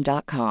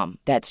Juvederm.com.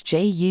 That's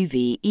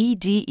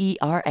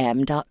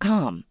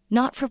JUVEDERM.com.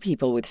 Not for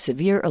people with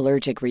severe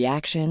allergic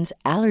reactions,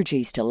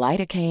 allergies to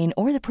lidocaine,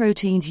 or the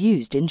proteins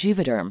used in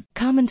Juvederm.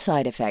 Common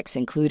side effects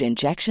include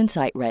injection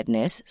site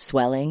redness,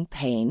 swelling,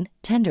 pain,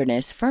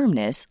 tenderness,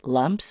 firmness,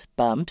 lumps,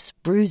 bumps,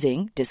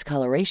 bruising,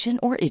 discoloration,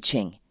 or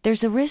itching.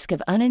 There's a risk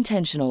of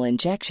unintentional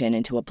injection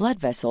into a blood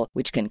vessel,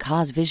 which can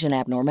cause vision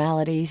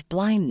abnormalities,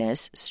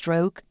 blindness,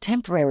 stroke,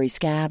 temporary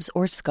scabs,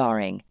 or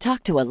scarring.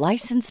 Talk to a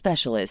licensed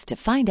specialist to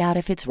find out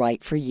if it's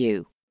right for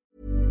you.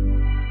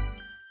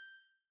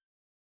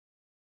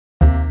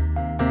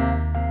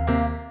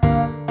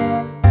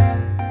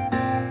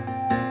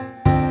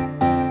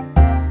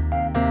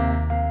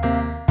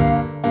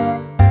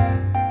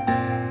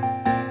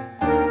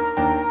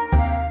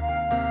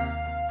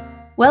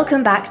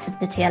 Welcome back to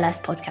the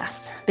TLS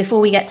podcast.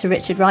 Before we get to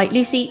Richard Wright,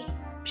 Lucy,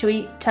 shall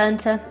we turn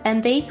to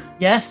MB?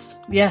 Yes,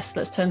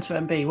 let's turn to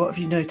MB. What have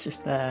you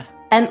noticed there?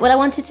 Well, I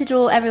wanted to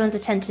draw everyone's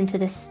attention to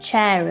this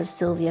chair of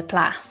Sylvia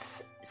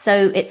Plath's.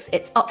 So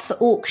it's up for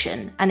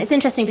auction. And it's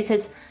interesting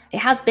because it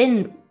has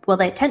been, well,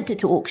 they attempted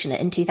to auction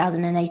it in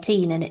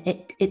 2018 and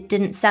it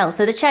didn't sell.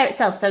 So the chair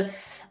itself, so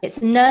it's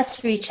a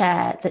nursery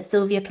chair that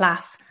Sylvia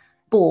Plath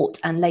bought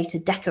and later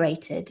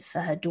decorated for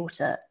her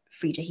daughter,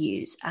 Frida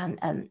Hughes.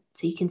 And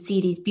so you can see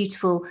these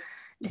beautiful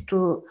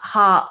little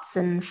hearts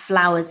and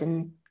flowers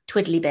and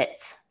twiddly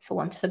bits, for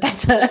want of a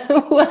better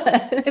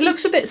word. It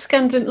looks a bit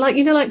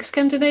like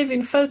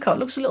Scandinavian folk art. It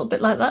looks a little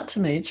bit like that to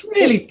me. It's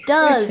really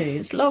pretty.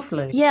 It's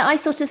lovely. Yeah, I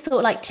sort of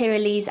thought like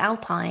Tyrolese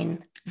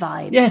Alpine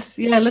vibes. Yes,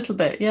 yeah, a little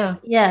bit, yeah.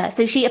 Yeah,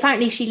 so she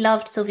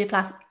loved, Sylvia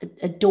Plath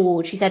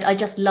adored. She said, I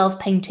just love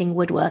painting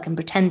woodwork and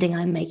pretending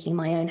I'm making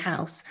my own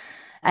house.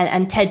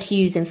 And Ted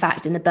Hughes, in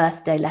fact, in the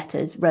birthday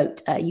letters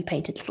wrote, you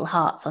painted little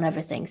hearts on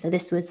everything. So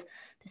this was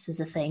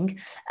a thing.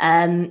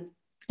 And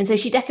so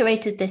she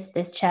decorated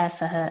this chair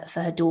for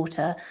her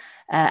daughter,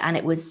 and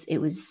it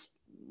was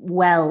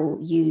well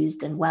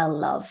used and well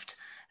loved.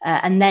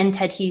 And then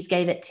Ted Hughes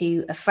gave it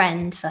to a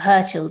friend for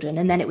her children,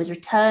 and then it was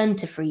returned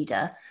to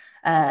Frida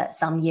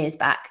some years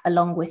back,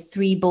 along with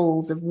 3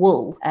 balls of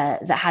wool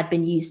that had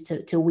been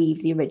used to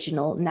weave the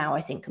original, now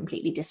I think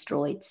completely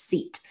destroyed,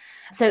 seat.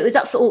 So it was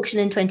up for auction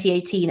in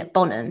 2018 at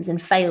Bonhams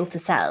and failed to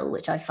sell,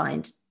 which I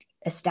find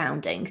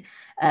astounding.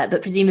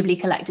 But presumably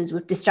collectors were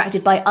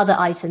distracted by other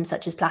items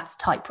such as Plath's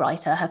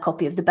typewriter, her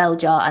copy of the bell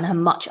jar, and her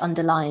much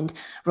underlined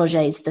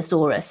Roget's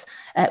thesaurus,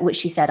 which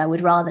she said, I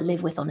would rather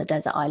live with on a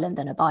desert island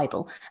than a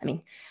Bible. I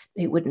mean,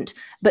 who wouldn't?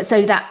 But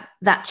so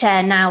that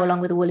chair now,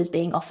 along with the wool, is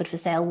being offered for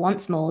sale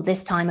once more,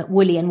 this time at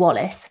Woolley and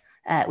Wallace,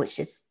 which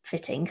is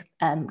fitting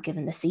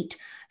given the seat.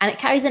 And it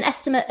carries an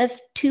estimate of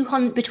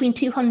between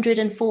 £200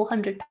 and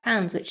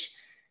 £400, which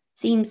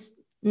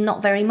seems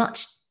not very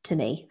much to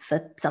me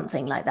for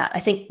something like that. I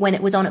think when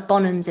it was on at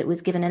Bonhams, it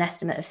was given an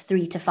estimate of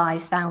 3,000 to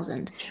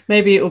 5,000.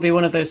 Maybe it will be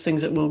one of those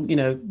things that will,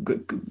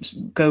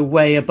 go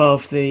way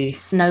above the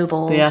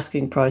snowball, the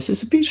asking price.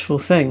 It's a beautiful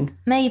thing.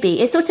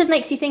 Maybe it sort of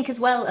makes you think as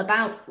well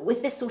about,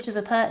 with this sort of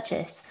a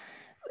purchase,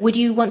 would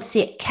you want to see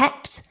it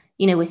kept,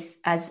 with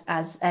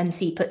as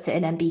MC puts it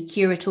in MB,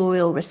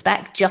 curatorial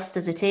respect, just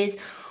as it is,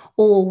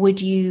 or would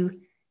you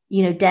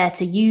dare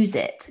to use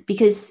it?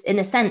 Because in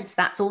a sense,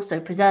 that's also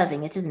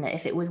preserving it, isn't it?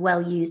 If it was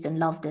well used and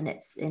loved in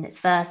its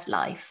first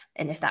life,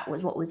 and if that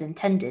was what was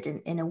intended,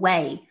 in a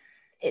way,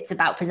 it's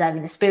about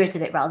preserving the spirit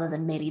of it rather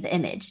than merely the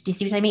image. Do you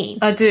see what I mean?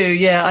 I do,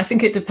 yeah. I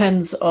think it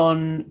depends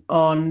on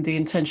the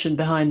intention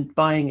behind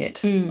buying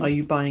it. Are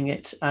you buying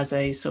it as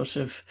a sort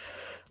of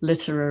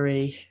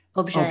literary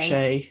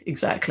objet,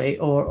 exactly,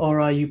 or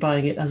are you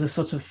buying it as a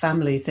sort of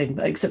family thing,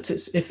 except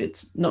if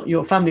it's not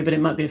your family, but it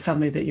might be a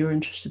family that you're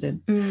interested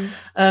in.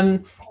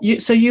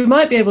 So you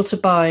might be able to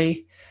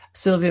buy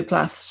Sylvia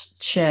Plath's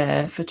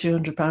chair for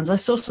 £200. I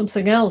saw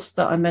something else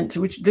that I meant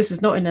to, which this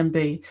is not in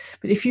MB,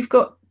 but if you've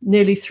got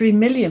nearly £3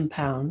 million,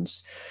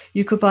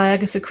 you could buy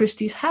Agatha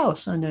Christie's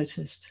house, I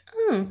noticed.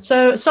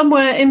 So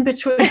somewhere in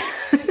between,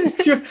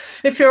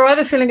 if you're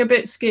either feeling a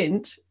bit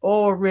skint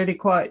or really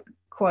quite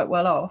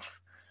well off,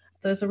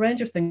 there's a range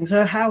of things.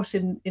 Her house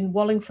in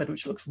Wallingford,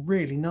 which looks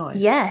really nice.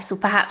 Yes, or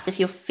perhaps if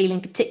you're feeling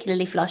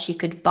particularly flush, you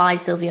could buy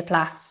Sylvia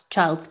Plath's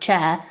child's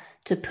chair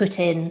to put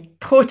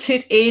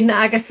it in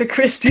Agatha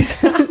Christie's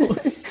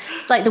house.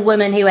 It's like the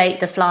woman who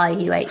ate the fly,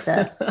 who ate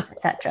the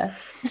etc.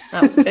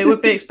 It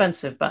would be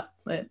expensive, but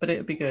it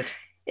would be good.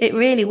 It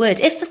really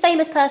would. If a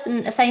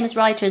famous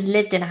writer has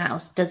lived in a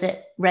house, does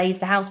it raise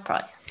the house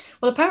price?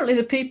 Well, apparently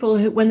the people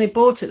who, when they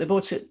bought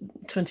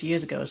it 20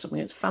 years ago or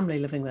something. It's a family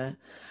living there.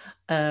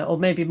 Or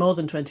maybe more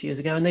than 20 years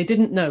ago, and they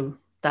didn't know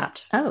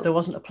that. There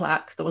wasn't a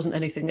plaque, there wasn't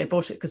anything. They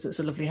bought it because it's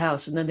a lovely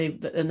house, and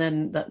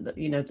then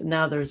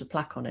now there is a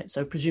plaque on it.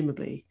 So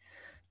presumably,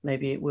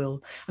 maybe it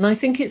will. And I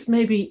think it's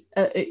maybe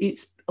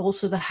it's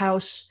also the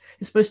house.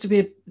 It's supposed to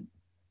be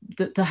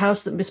the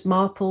house that Miss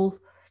Marple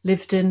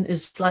lived in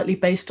is slightly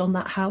based on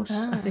that house.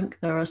 I think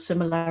there are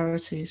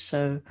similarities.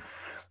 So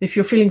if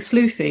you're feeling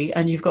sleuthy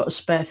and you've got a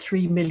spare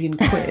 £3 million,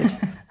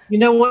 you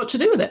know what to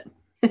do with it.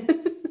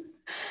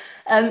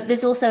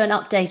 There's also an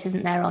update,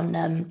 isn't there,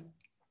 on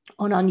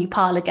our new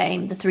parlour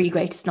game, the 3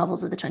 greatest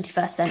novels of the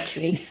 21st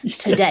century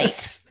to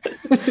date.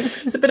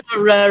 It's a bit of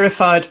a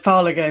rarefied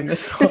parlour game,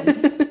 this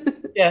one.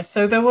 Yeah,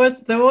 so there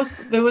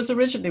was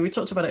originally, we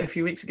talked about it a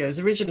few weeks ago,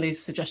 originally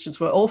suggestions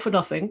were All for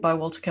Nothing by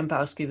Walter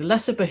Kempowski, The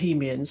Lesser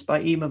Bohemians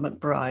by Emma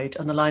McBride,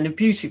 and The Line of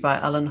Beauty by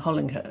Alan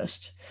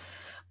Hollinghurst.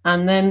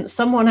 And then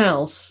someone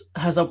else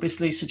has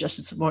obviously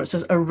suggested some more. It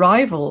says a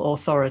rival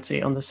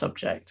authority on the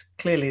subject.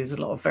 Clearly, there's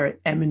a lot of very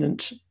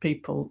eminent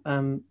people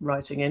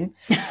writing in,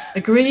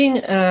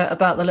 agreeing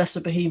about The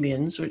Lesser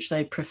Bohemians, which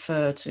they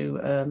prefer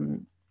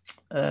to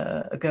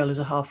A Girl is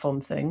a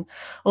Half-Formed Thing.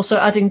 Also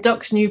adding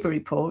Ducks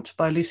Newburyport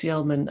by Lucy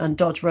Ellmann and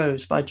Dodge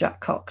Rose by Jack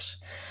Cox.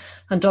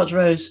 And Dodge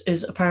Rose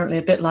is apparently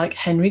a bit like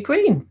Henry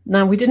Green.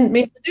 Now, we didn't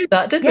mean to do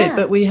that, did we?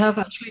 But we have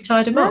actually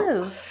tied him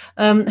up.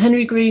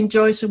 Henry Green,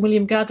 Joyce, and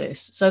William Gaddis.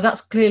 So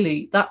that's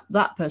clearly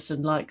that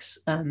person likes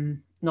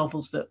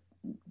novels that,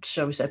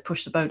 shall we say,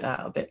 push the boat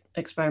out a bit,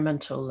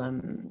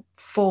 experimental,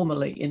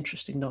 formally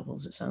interesting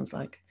novels, it sounds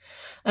like.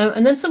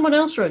 And then someone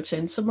else wrote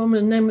in, someone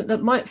with a name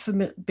that might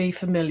be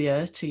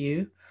familiar to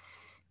you,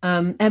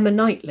 Emma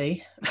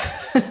Knightley.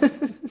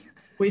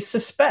 We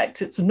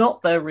suspect it's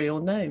not their real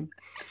name,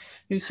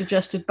 who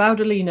suggested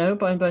Baudolino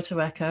by Umberto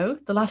Eco,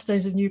 The Last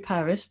Days of New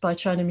Paris by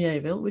China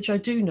Miéville, which I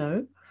do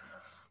know,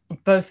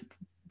 both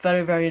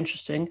very, very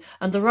interesting,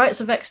 and The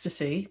Rites of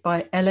Ecstasy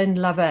by Hélène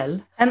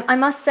Lavelle. I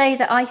must say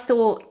that I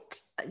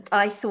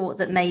thought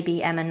that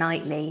maybe Emma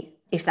Knightley,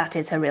 if that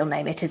is her real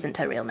name, it isn't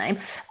her real name,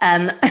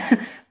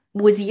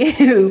 was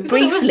you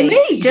briefly,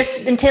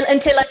 just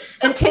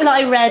until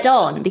I read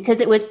on, because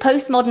it was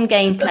postmodern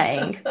game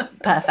playing,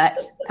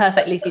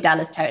 perfect Lucy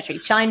Dallas territory,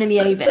 China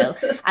Miéville,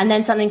 and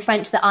then something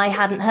French that I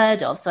hadn't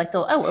heard of. So I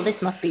thought, oh well,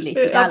 this must be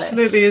Lucy Dallas.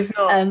 Absolutely is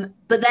not.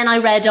 But then I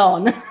read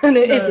on, and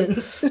it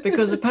isn't,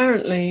 because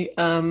apparently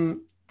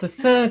the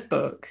third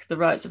book, The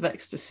Rites of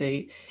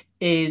Ecstasy,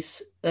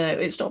 is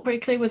it's not very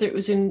clear whether it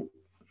was in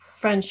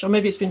French or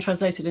maybe it's been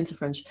translated into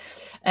French.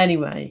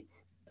 Anyway.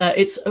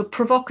 It's a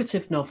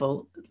provocative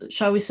novel,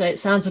 shall we say? It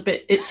sounds a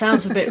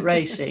bit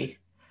racy.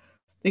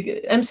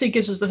 The MC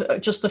gives us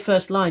just the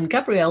first line.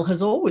 Gabrielle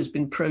has always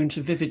been prone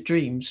to vivid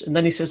dreams, and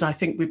then he says, "I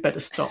think we'd better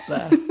stop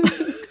there."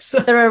 So,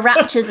 there are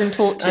raptures and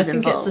tortures I think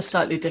involved. It's a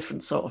slightly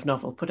different sort of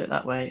novel. Put it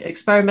that way,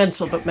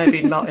 experimental, but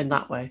maybe not in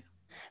that way.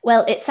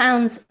 Well, it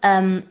sounds.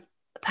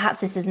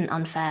 Perhaps this isn't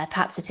unfair.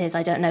 Perhaps it is.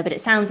 I don't know. But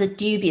it sounds a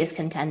dubious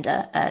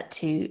contender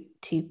to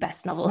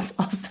best novels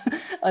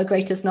of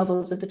greatest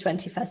novels of the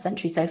 21st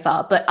century so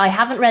far. But I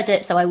haven't read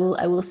it, so I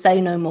will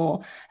say no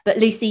more. But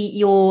Lucy,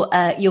 you're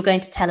going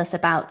to tell us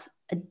about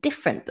a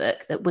different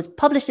book that was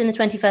published in the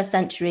 21st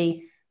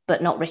century,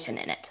 but not written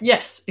in it.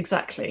 Yes,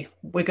 exactly.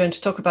 We're going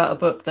to talk about a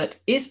book that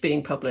is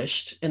being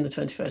published in the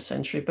 21st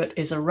century, but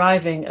is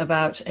arriving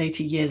about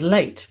 80 years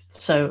late.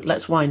 So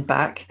let's wind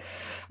back.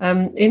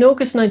 In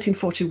August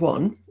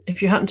 1941,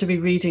 if you happen to be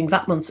reading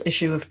that month's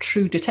issue of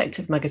True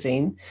Detective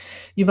magazine,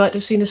 you might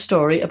have seen a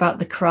story about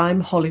the crime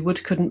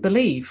Hollywood couldn't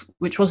believe,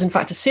 which was in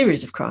fact a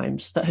series of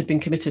crimes that had been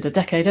committed a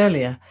decade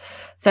earlier.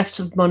 Thefts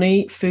of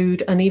money,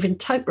 food, and even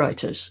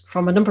typewriters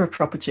from a number of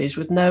properties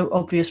with no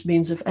obvious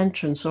means of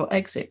entrance or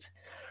exit.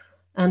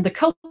 And the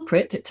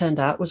culprit, it turned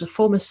out, was a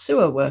former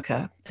sewer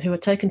worker who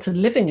had taken to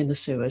living in the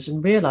sewers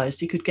and realised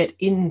he could get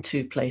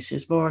into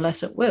places more or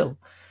less at will.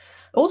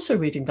 Also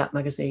reading that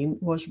magazine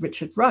was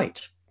Richard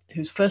Wright,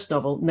 whose first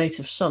novel,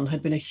 Native Son,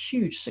 had been a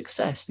huge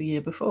success the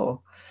year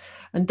before.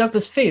 And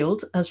Douglas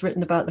Field has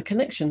written about the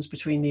connections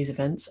between these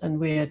events, and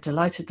we're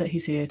delighted that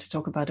he's here to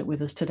talk about it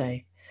with us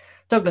today.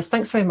 Douglas,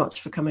 thanks very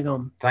much for coming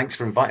on. Thanks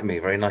for inviting me.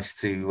 Very nice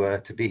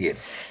to be here.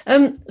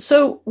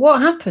 So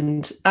what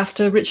happened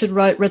after Richard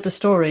Wright read the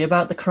story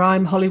about the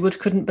crime Hollywood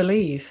couldn't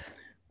believe?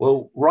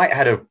 Well, Wright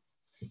had a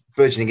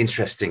burgeoning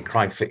interest in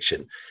crime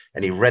fiction,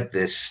 and he read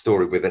this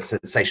story with a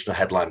sensational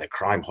headline, the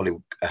crime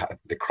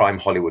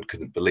Hollywood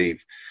couldn't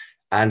believe.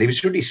 And he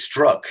was really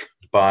struck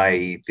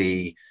by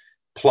the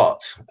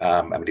plot.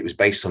 It was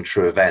based on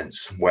true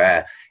events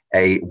where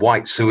a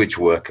white sewage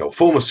worker, or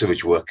former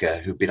sewage worker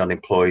who'd been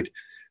unemployed,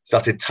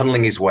 started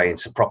tunneling his way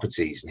into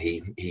properties, and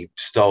he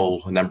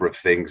stole a number of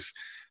things,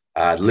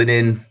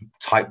 linen,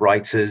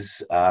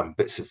 typewriters,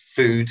 bits of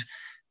food,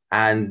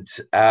 and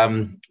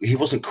he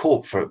wasn't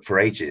caught for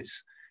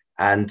ages.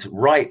 And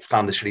Wright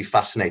found this really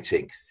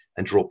fascinating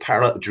and drew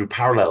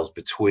parallels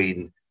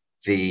between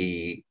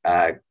the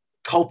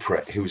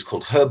culprit, who was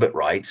called Herbert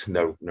Wright,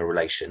 no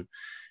relation,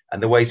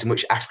 and the ways in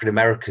which African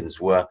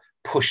Americans were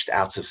pushed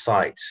out of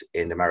sight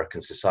in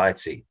American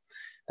society.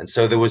 And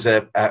so there was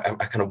a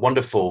kind of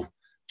wonderful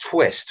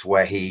twist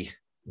where he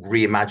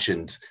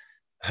reimagined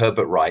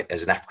Herbert Wright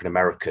as an African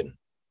American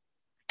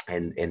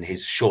in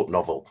his short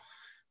novel,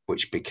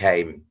 which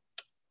became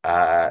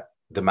The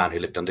Man Who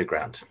Lived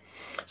Underground.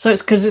 So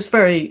it's because it's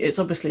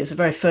a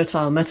very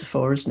fertile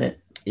metaphor, isn't it?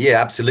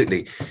 Yeah,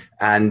 absolutely.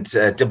 And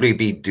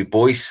W.B. Du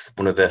Bois,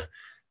 one of the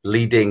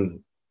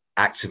leading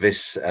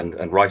activists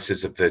and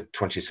writers of the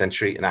 20th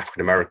century, an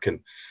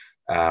African-American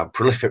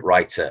prolific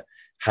writer,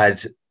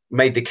 had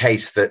made the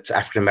case that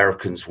African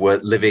Americans were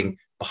living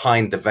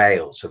behind the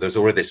veil. So there's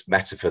already this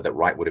metaphor that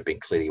Wright would have been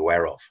clearly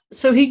aware of.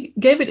 So he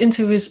gave it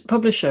into his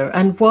publisher.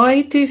 And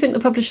why do you think the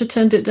publisher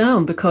turned it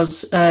down?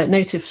 Because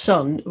Native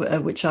Son,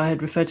 which I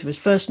had referred to as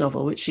first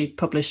novel, which he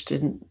published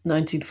in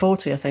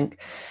 1940, I think,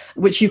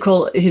 which you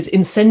call his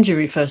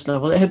incendiary first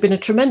novel, it had been a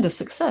tremendous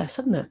success,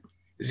 hadn't it?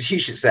 It was a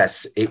huge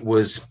success. It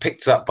was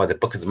picked up by the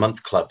Book of the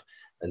Month Club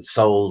and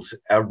sold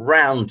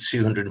around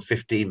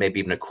 250, maybe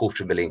even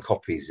 250,000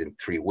 copies in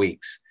 3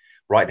 weeks.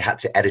 Wright had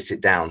to edit it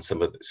down,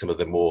 some of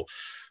the more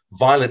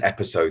violent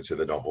episodes of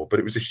the novel, but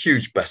it was a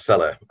huge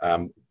bestseller,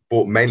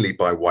 bought mainly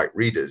by white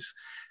readers.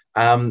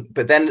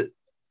 But then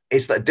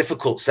it's that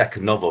difficult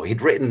second novel.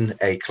 He'd written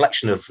a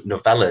collection of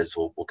novellas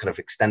or kind of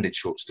extended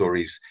short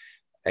stories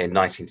in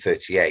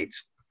 1938,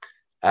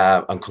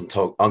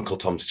 Uncle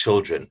Tom's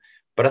Children.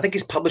 But I think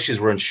his publishers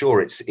were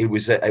unsure. It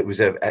was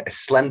a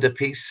slender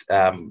piece.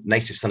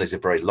 Native Son is a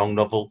very long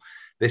novel.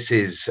 This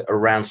is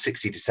around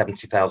 60 to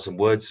 70,000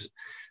 words.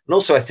 And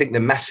also, I think the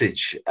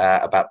message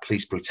about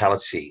police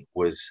brutality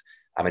was,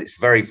 I mean, it's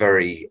very,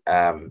 very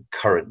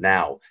current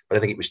now, but I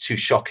think it was too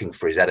shocking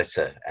for his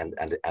editor and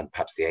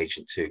perhaps the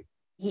agent too.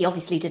 He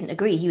obviously didn't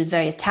agree. He was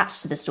very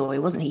attached to the story,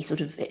 wasn't he?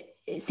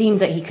 It seems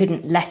that he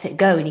couldn't let it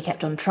go, and he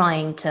kept on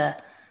trying to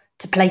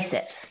place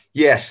it.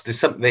 Yes, there's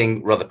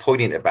something rather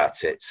poignant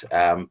about it.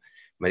 I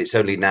mean, it's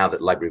only now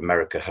that Library of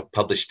America have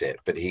published it,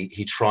 but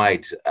he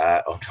tried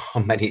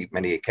on many,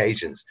 many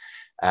occasions.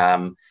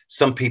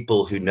 Some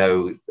people who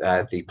know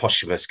the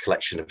posthumous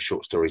collection of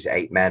short stories,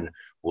 8 Men,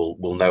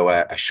 will know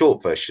a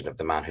short version of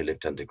The Man Who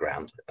Lived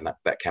Underground, and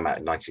that came out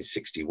in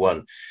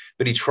 1961.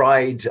 But he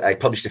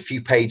published a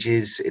few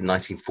pages in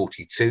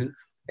 1942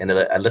 in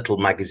a little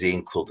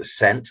magazine called The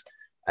Scent,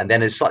 and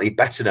then a slightly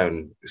better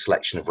known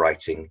selection of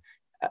writing,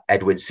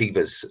 Edwin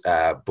Seaver's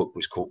book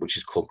which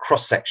is called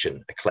Cross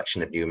Section, a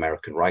collection of new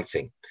American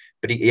writing.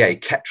 But he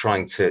kept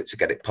trying to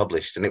get it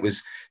published, and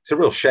it's a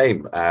real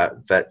shame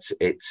that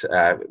it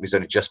was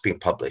only just being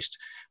published.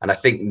 And I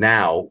think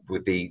now,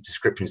 with the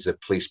descriptions of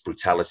police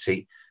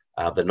brutality,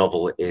 the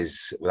novel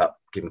is, without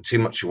giving too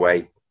much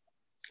away,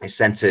 is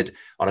centered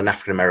on an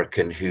African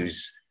American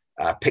who's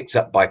picked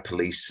up by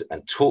police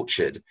and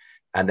tortured,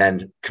 and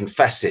then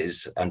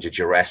confesses under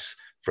duress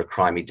for a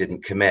crime he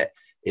didn't commit,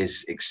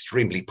 is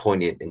extremely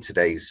poignant in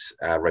today's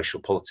racial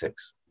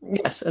politics.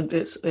 Yes, and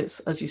it's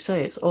as you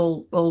say, it's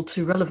all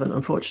too relevant,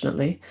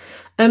 unfortunately.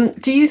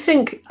 Do you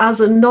think, as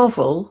a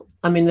novel,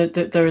 I mean,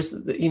 there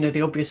is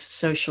the obvious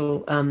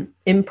social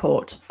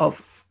import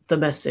of the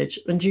message,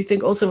 and do you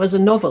think also as a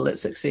novel it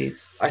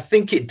succeeds? I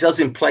think it does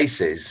in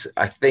places.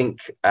 I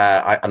think,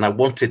 I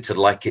wanted to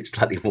like it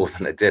slightly more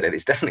than I did, and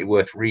it's definitely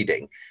worth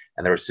reading.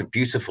 And there are some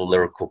beautiful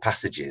lyrical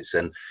passages,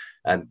 and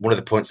one of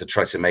the points I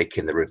try to make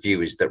in the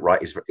review is that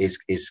Wright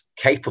is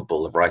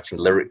capable of writing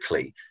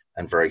lyrically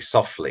and very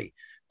softly.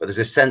 But there's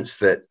a sense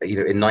that,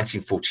 in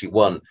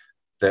 1941,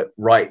 that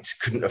Wright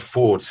couldn't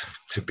afford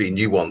to be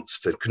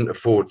nuanced and couldn't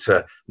afford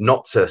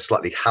not to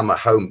slightly hammer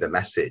home the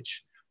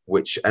message,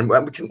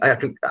 I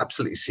can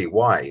absolutely see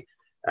why.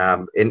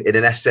 In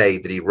an essay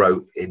that he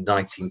wrote in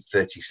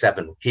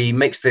 1937, he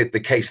makes the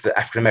case that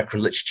African American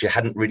literature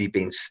hadn't really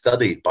been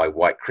studied by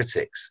white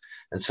critics.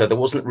 And so there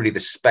wasn't really the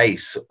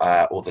space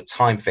or the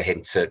time for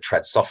him to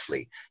tread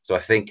softly. So I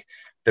think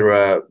there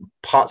are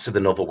parts of the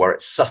novel where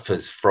it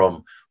suffers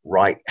from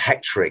Wright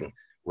hectoring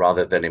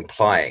rather than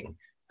implying.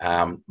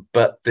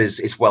 But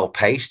it's well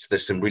paced.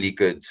 There's some really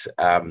good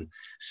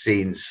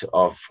scenes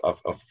of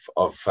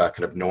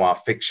kind of noir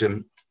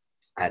fiction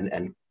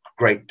and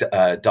great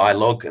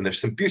dialogue, and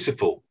there's some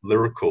beautiful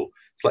lyrical,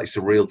 slightly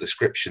surreal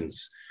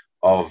descriptions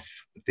of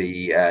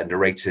the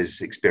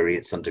narrator's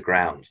experience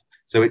underground.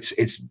 So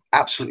it's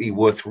absolutely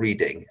worth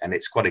reading, and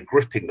it's quite a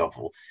gripping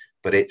novel,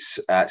 but it's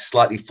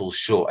slightly falls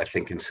short, I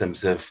think, in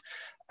terms of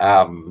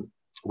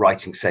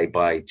writing, say,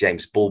 by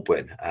James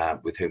Baldwin,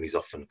 with whom he's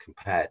often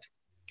compared.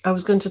 I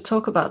was going to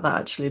talk about that,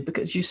 actually,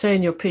 because you say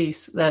in your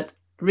piece that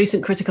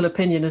recent critical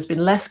opinion has been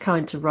less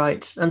kind to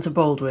Wright and to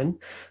Baldwin,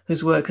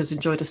 whose work has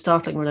enjoyed a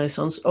startling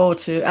renaissance, or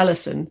to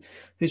Ellison,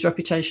 whose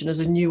reputation as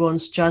a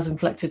nuanced,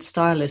 jazz-inflected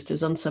stylist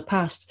is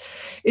unsurpassed.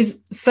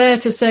 Is fair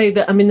to say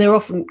that, I mean, they're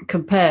often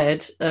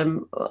compared,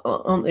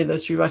 aren't they,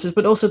 those three writers,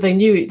 but also they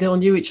all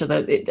knew each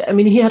other.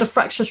 He had a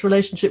fractious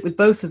relationship with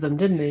both of them,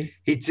 didn't he?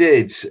 He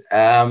did.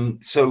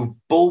 So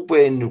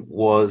Baldwin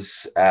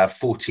was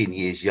 14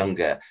 years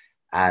younger,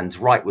 and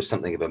Wright was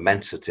something of a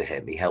mentor to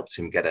him. He helped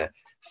him get a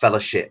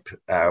fellowship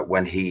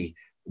when he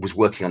was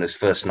working on his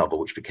first novel,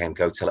 which became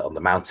Go Tell It on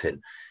the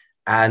Mountain.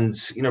 And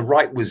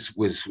Wright was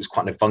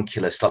quite an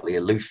avuncular, slightly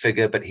aloof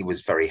figure, but he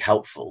was very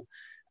helpful.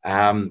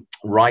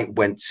 Wright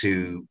went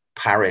to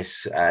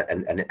Paris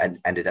and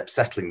ended up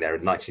settling there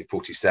in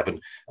 1947,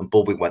 and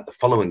Baldwin went the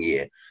following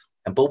year.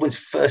 And Baldwin's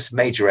first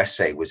major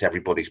essay was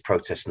Everybody's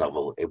Protest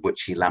Novel, in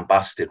which he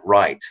lambasted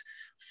Wright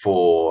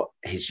for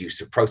his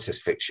use of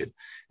protest fiction.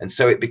 And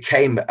so it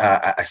became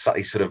a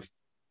slightly sort of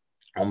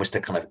almost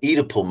a kind of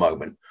Oedipal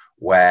moment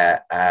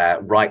where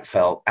Wright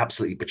felt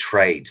absolutely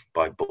betrayed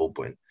by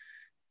Baldwin.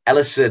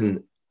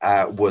 Ellison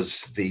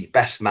was the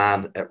best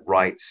man at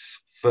Wright's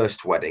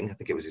first wedding. I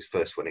think it was his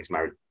first wedding. He's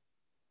married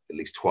at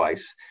least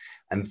twice.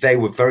 And they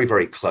were very,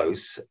 very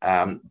close.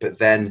 But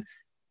then,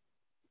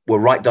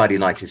 Wright died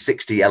in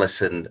 1960,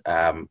 Ellison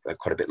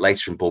quite a bit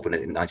later, and Baldwin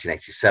in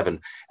 1987.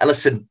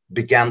 Ellison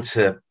began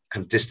to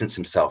kind of distance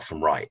himself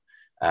from Wright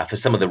for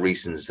some of the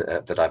reasons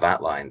that I've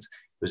outlined.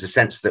 There was a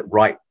sense that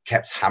Wright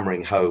kept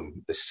hammering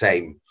home the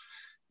same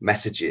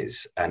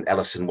messages, and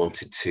Ellison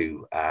wanted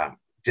to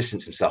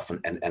distance himself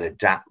and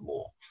adapt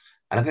more.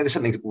 And I think there's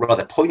something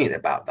rather poignant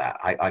about that.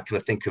 I kind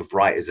of think of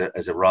Wright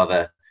as a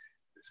rather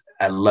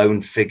a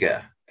lone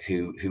figure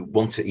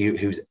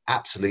who's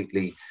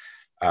absolutely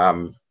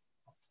kind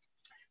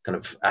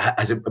of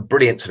has a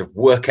brilliant sort of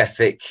work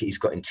ethic. He's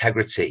got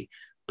integrity,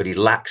 but he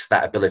lacks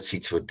that ability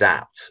to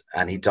adapt.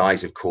 And he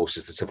dies, of course,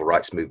 as the civil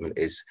rights movement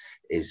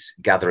is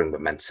gathering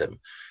momentum.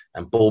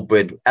 And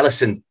Baldwin,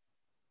 Ellison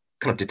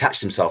kind of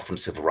detached himself from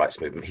the civil rights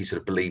movement. He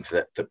sort of believed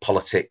that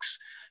politics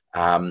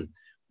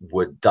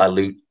would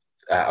dilute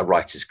a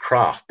writer's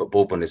craft. But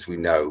Baldwin, as we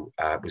know,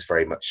 was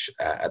very much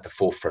at the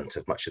forefront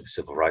of much of the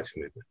civil rights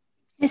movement.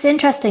 It's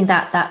interesting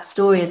that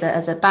story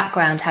as a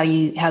background, how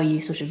you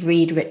sort of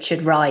read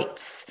Richard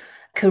Wright's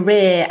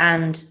career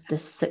and the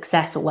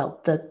success, or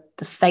well, the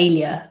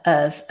failure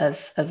of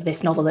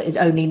this novel that is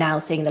only now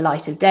seeing the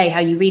light of day, how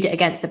you read it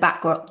against the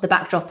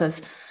backdrop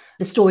of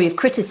the story of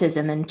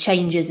criticism and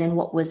changes in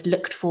what was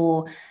looked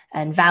for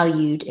and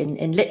valued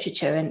in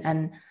literature,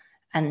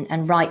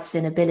 and Wright's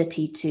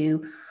inability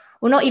to,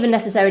 well, not even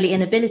necessarily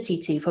inability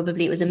to,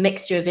 probably it was a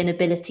mixture of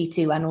inability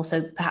to and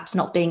also perhaps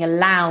not being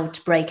allowed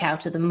to break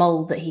out of the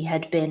mold that he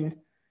had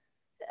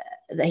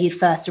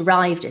first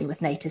arrived in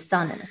with Native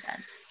Son, in a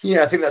sense.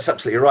 Yeah, I think that's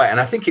absolutely right. And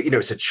I think,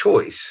 it's a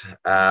choice.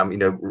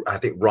 I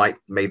think Wright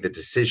made the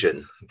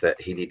decision that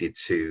he needed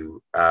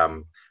to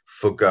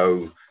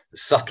forgo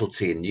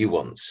subtlety and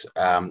nuance.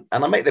 And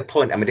I make the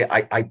point,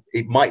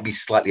 it might be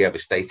slightly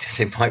overstated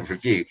in my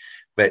review,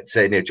 but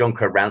John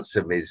Crowe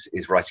Ransom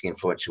is writing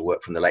influential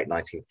work from the late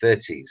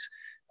 1930s,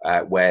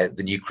 where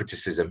the new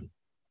criticism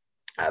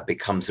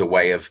becomes a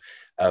way of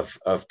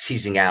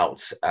teasing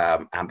out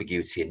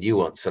ambiguity and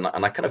nuance. And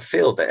I kind of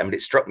feel that,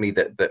 it struck me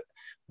that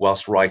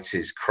whilst Wright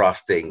is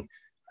crafting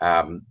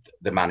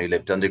The Man Who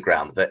Lived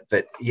Underground,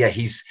 that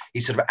he's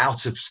sort of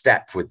out of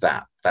step with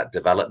that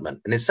development.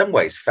 And in some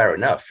ways, fair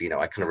enough,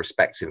 I kind of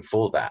respect him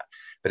for that.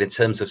 But in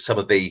terms of some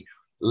of the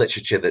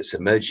literature that's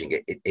emerging,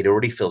 it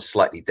already feels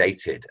slightly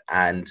dated.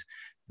 And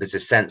there's a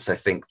sense, I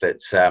think, that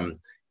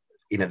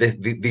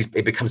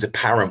it becomes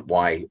apparent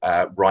why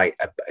Wright,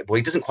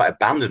 he doesn't quite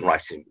abandon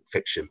writing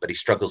fiction, but he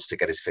struggles to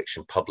get his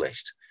fiction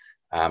published.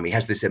 He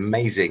has this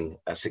amazing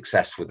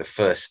success with the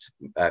first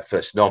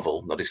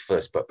novel, not his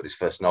first book, but his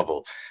first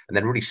novel, and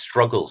then really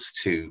struggles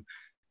to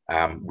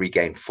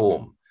regain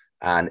form.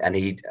 And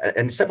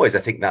in some ways, I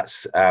think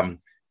that's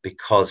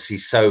because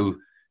he's so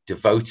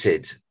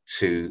devoted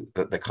to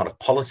the kind of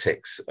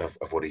politics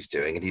of what he's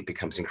doing, and he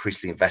becomes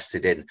increasingly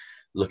invested in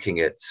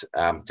looking at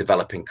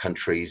developing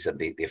countries and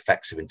the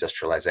effects of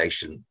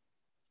industrialization,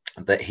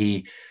 that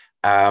he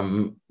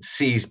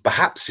sees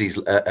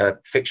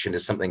fiction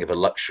as something of a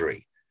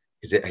luxury.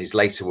 His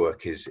later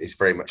work is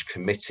very much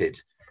committed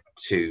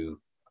to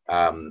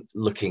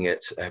looking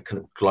at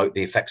kind of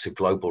the effects of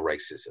global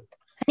racism.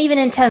 And even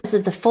in terms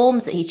of the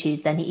forms that he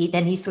chooses, then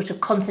he's sort of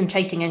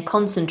concentrating and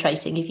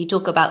concentrating. If you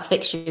talk about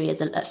fiction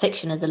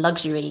as a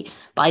luxury,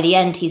 by the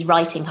end he's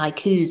writing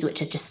haikus,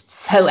 which are just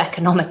so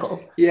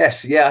economical.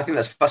 Yes, yeah, I think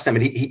that's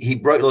fascinating. He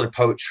wrote a lot of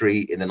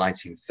poetry in the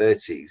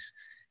 1930s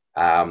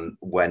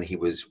when he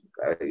was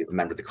a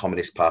member of the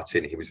Communist Party,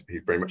 and he was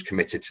very much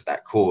committed to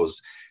that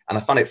cause. And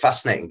I find it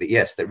fascinating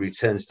that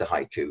returns to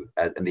haiku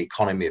and the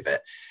economy of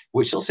it,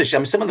 which also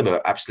shows, some of them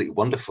are absolutely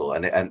wonderful,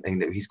 and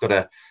he's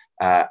got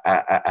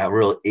a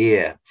real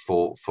ear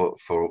for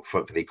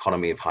the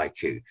economy of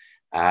haiku,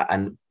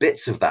 and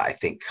bits of that I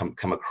think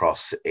come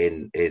across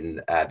in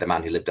The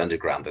Man Who Lived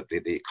Underground,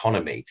 the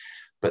economy.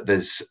 But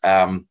there's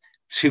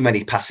too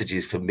many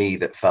passages for me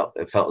that felt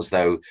as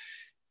though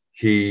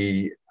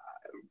he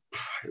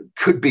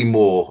could be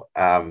more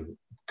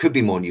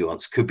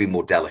nuanced, could be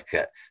more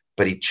delicate,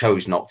 but he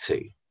chose not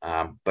to.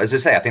 But as I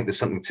say, I think there's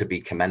something to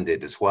be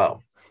commended as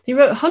well. He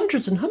wrote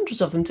hundreds and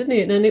hundreds of them, didn't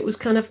he? And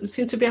it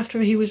seemed to be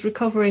after he was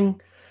recovering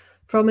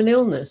from an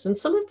illness. And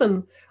some of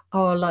them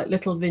are like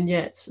little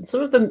vignettes, and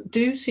some of them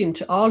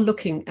are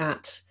looking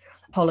at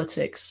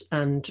politics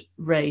and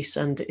race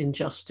and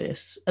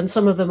injustice. And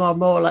some of them are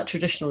more like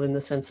traditional in the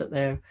sense that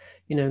they're,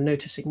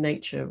 noticing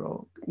nature,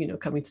 or,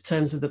 coming to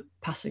terms with the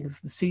passing of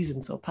the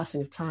seasons or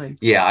passing of time.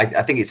 Yeah,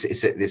 I think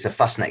it's a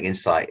fascinating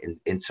insight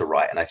into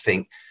Wright. And I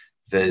think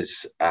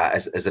there's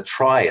as a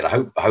try, and I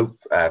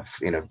hope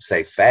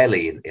say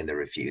fairly in the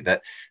review,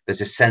 that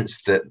there's a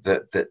sense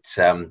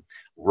that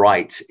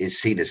Wright is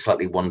seen as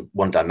slightly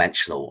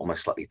one-dimensional,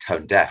 almost slightly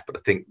tone deaf. But I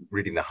think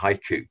reading the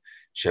haiku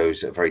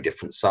shows a very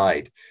different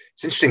side.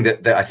 It's interesting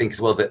that I think as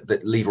well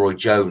that Leroy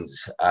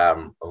Jones,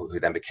 who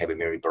then became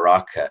Amiri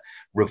Baraka,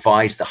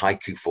 revised the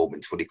haiku form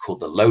into what he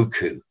called the Loup,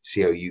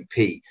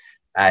 C-O-U-P,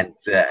 and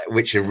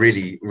which are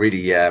really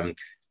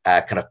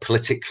kind of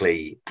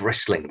politically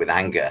bristling with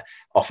anger,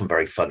 often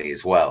very funny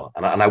as well.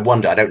 And I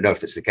wonder, I don't know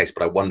if it's the case,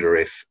 but I wonder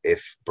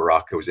if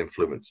Baraka was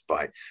influenced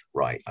by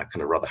Wright. I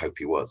kind of rather hope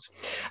he was.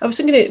 I was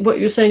thinking what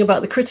you were saying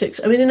about the critics.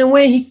 I mean, in a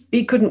way,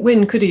 he couldn't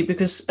win, could he?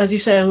 Because, as you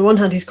say, on the one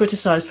hand, he's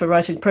criticised for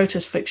writing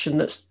protest fiction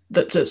that's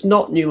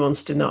not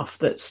nuanced enough,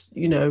 that's,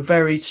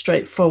 very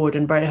straightforward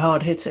and very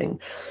hard-hitting.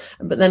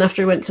 But then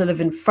after he went to live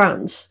in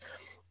France,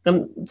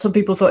 some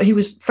people thought he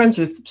was friends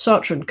with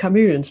Sartre and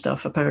Camus and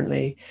stuff,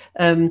 apparently.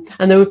 And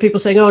there were people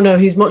saying, oh, no,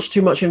 he's much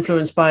too much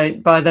influenced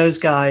by those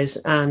guys.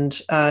 And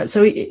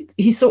so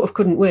he sort of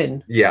couldn't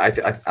win. Yeah,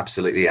 I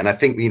absolutely. And I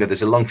think,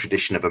 there's a long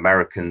tradition of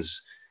American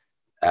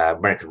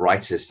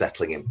writers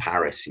settling in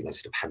Paris,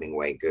 sort of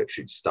Hemingway,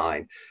 Gertrude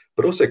Stein.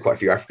 but also quite a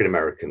few African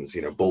Americans.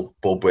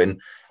 Baldwin,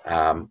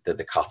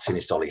 the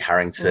cartoonist Ollie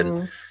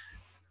Harrington.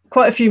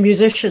 Quite a few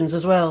musicians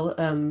as well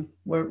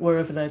were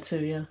over there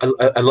too. Yeah,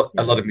 a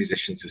lot of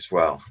musicians as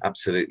well.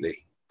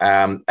 Absolutely.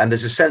 And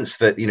there's a sense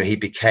that he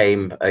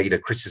became.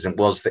 Criticism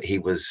was that he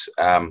was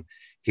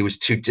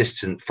too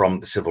distant from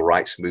the civil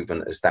rights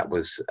movement as that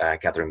was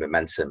gathering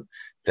momentum.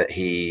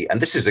 And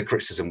this is a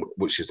criticism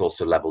which is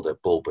also leveled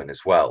at Baldwin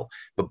as well.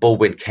 But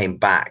Baldwin came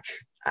back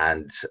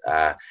in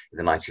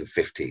the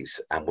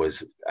 1950s and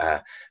was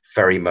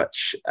very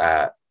much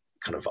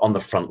kind of on the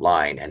front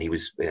line. And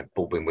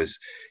Baldwin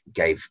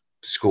gave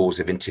scores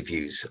of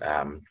interviews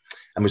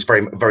and was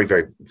very, very,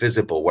 very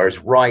visible. Whereas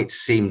Wright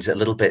seemed a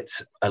little bit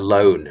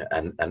alone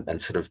and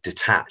sort of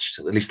detached.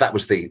 At least that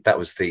was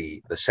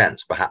the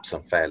sense, perhaps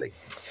unfairly.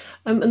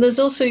 And there's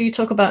also, you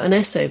talk about an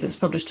essay that's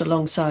published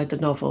alongside the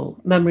novel,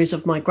 Memories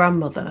of My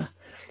Grandmother,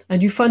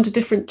 and you find a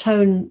different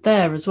tone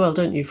there as well,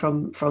 don't you,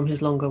 from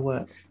his longer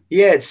work?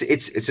 Yeah, it's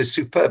a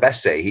superb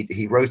essay.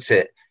 He wrote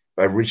it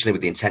originally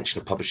with the intention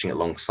of publishing it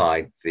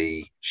alongside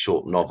the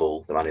short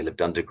novel, The Man Who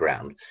Lived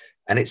Underground.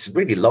 And it's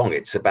really long.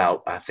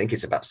 I think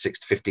it's about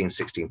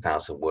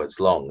 16,000 words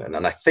long.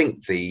 And I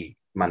think The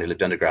Man Who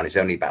Lived Underground is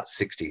only about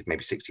 60,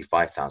 maybe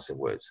 65,000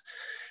 words.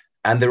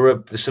 And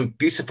there's some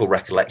beautiful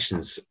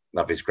recollections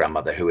of his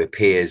grandmother, who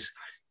appears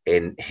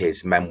in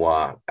his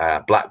memoir,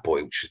 Black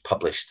Boy, which was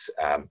published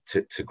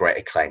to great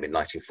acclaim in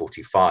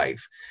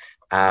 1945.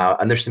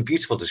 And there's some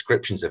beautiful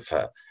descriptions of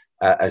her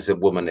as a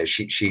woman.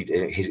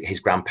 His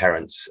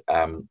grandparents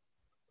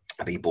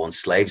had been born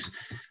slaves.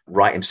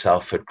 Wright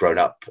himself had grown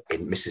up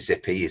in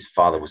Mississippi. His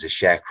father was a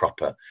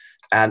sharecropper.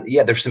 And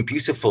yeah, there's a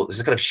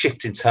kind of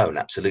shift in tone,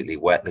 absolutely,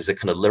 where there's a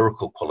kind of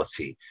lyrical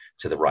quality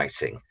to the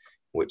writing,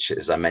 which,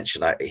 as I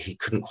mentioned, he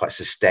couldn't quite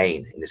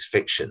sustain in his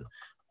fiction.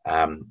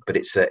 But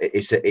it's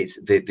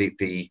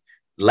the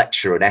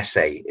lecture and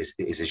essay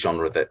is a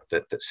genre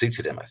that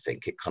suited him. I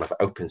think it kind of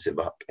opens him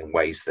up in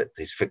ways that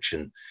his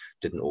fiction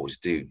didn't always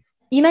do.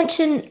 You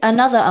mentioned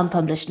another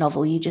unpublished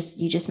novel. You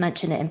just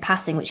mentioned it in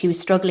passing, which he was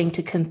struggling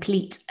to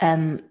complete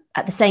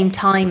at the same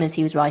time as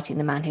he was writing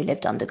The Man Who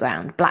Lived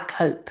Underground, Black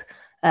Hope,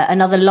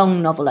 another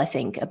long novel, I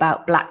think,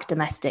 about Black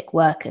domestic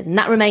workers, and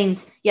that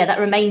remains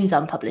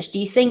unpublished. Do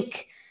you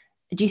think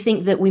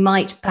that we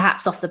might,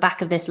 perhaps off the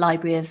back of this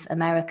Library of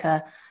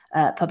America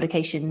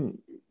publication,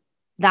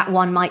 that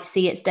one might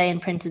see its day in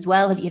print as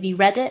well? Have you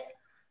read it?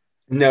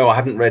 No, I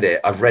haven't read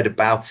it. I've read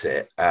about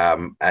it,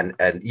 and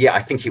yeah,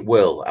 I think it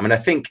will. I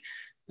think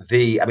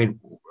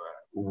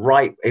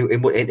Wright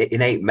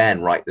in 8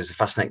 Men, right? There's a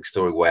fascinating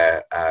story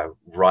where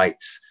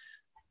Wright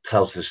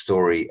tells the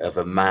story of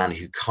a man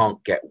who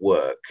can't get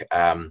work,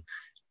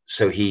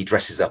 so he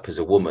dresses up as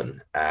a woman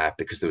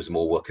because there was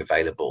more work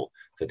available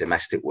for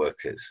domestic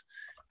workers.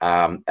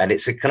 And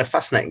it's a kind of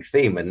fascinating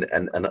theme, and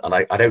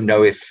I don't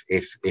know if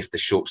the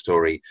short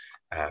story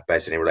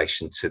bears any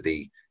relation to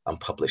the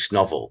unpublished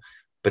novel,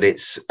 but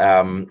it's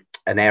an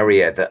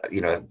area that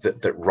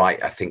that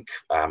Wright, I think,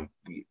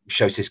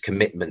 shows his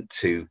commitment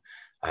to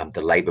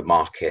the labour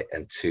market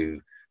and to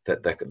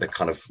the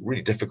kind of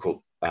really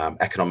difficult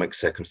economic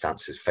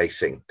circumstances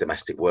facing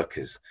domestic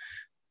workers.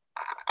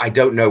 I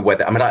don't know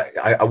whether,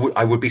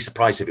 I would be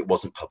surprised if it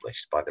wasn't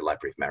published by the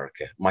Library of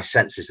America. My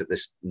sense is that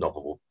this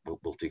novel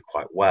will do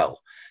quite well.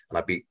 And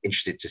I'd be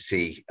interested to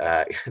see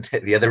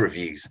the other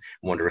reviews.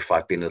 I wonder if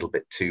I've been a little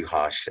bit too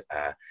harsh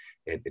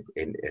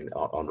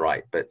on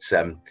Wright. But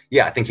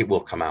yeah, I think it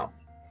will come out.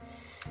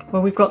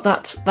 Well, we've got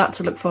that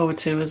to look forward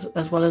to,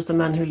 as well as The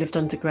Man Who Lived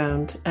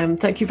Underground.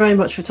 Thank you very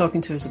much for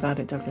talking to us about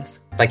it,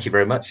 Douglas. Thank you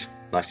very much.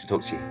 Nice to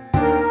talk to you.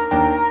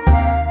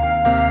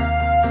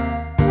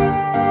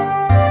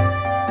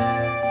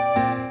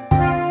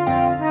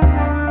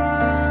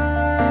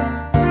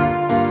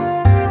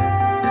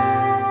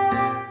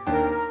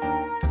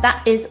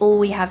 That is all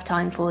we have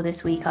time for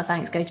this week. Our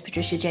thanks go to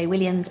Patricia J.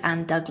 Williams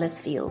and Douglas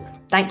Field.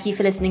 Thank you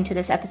for listening to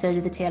this episode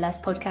of the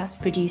TLS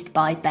podcast, produced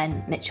by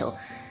Ben Mitchell.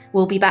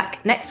 We'll be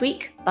back next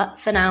week, but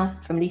for now,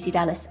 from Lucy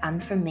Dallas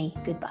and from me,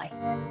 goodbye.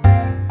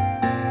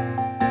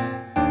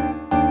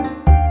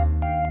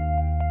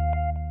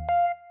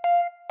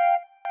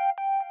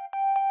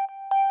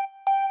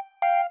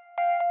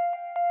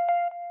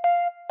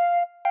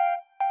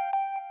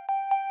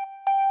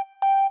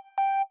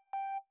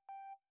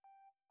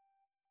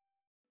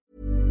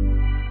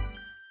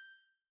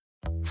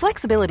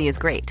 Flexibility is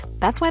great.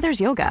 That's why there's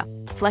yoga.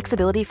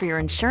 Flexibility for your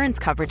insurance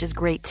coverage is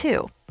great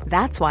too.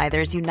 That's why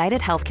there's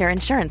United Healthcare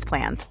Insurance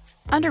Plans.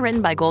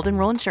 Underwritten by Golden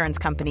Rule Insurance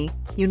Company,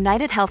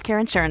 United Healthcare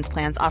Insurance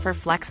Plans offer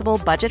flexible,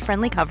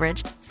 budget-friendly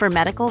coverage for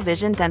medical,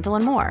 vision, dental,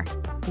 and more.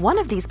 One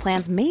of these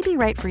plans may be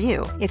right for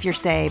you if you're,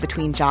 say,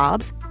 between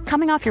jobs,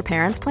 coming off your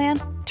parents' plan,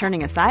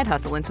 turning a side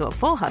hustle into a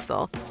full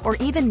hustle, or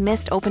even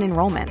missed open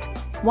enrollment.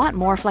 Want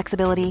more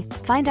flexibility?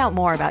 Find out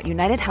more about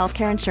United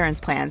Healthcare Insurance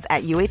Plans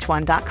at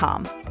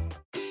uh1.com.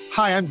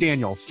 Hi, I'm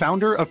Daniel,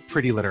 founder of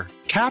Pretty Litter.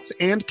 Cats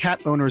and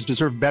cat owners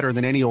deserve better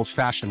than any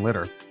old-fashioned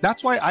litter.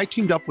 That's why I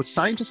teamed up with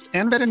scientists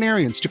and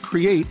veterinarians to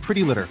create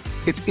Pretty Litter.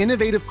 Its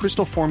innovative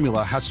Crystal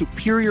formula has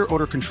superior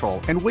odor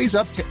control and weighs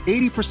up to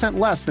 80%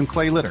 less than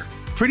clay litter.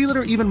 Pretty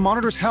Litter even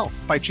monitors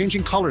health by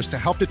changing colors to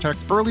help detect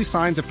early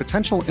signs of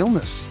potential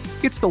illness.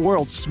 It's the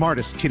world's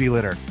smartest kitty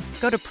litter.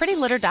 Go to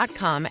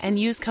prettylitter.com and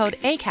use code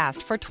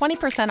ACAST for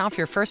 20% off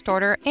your first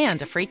order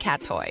and a free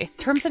cat toy.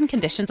 Terms and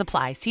conditions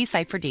apply. See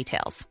site for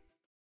details.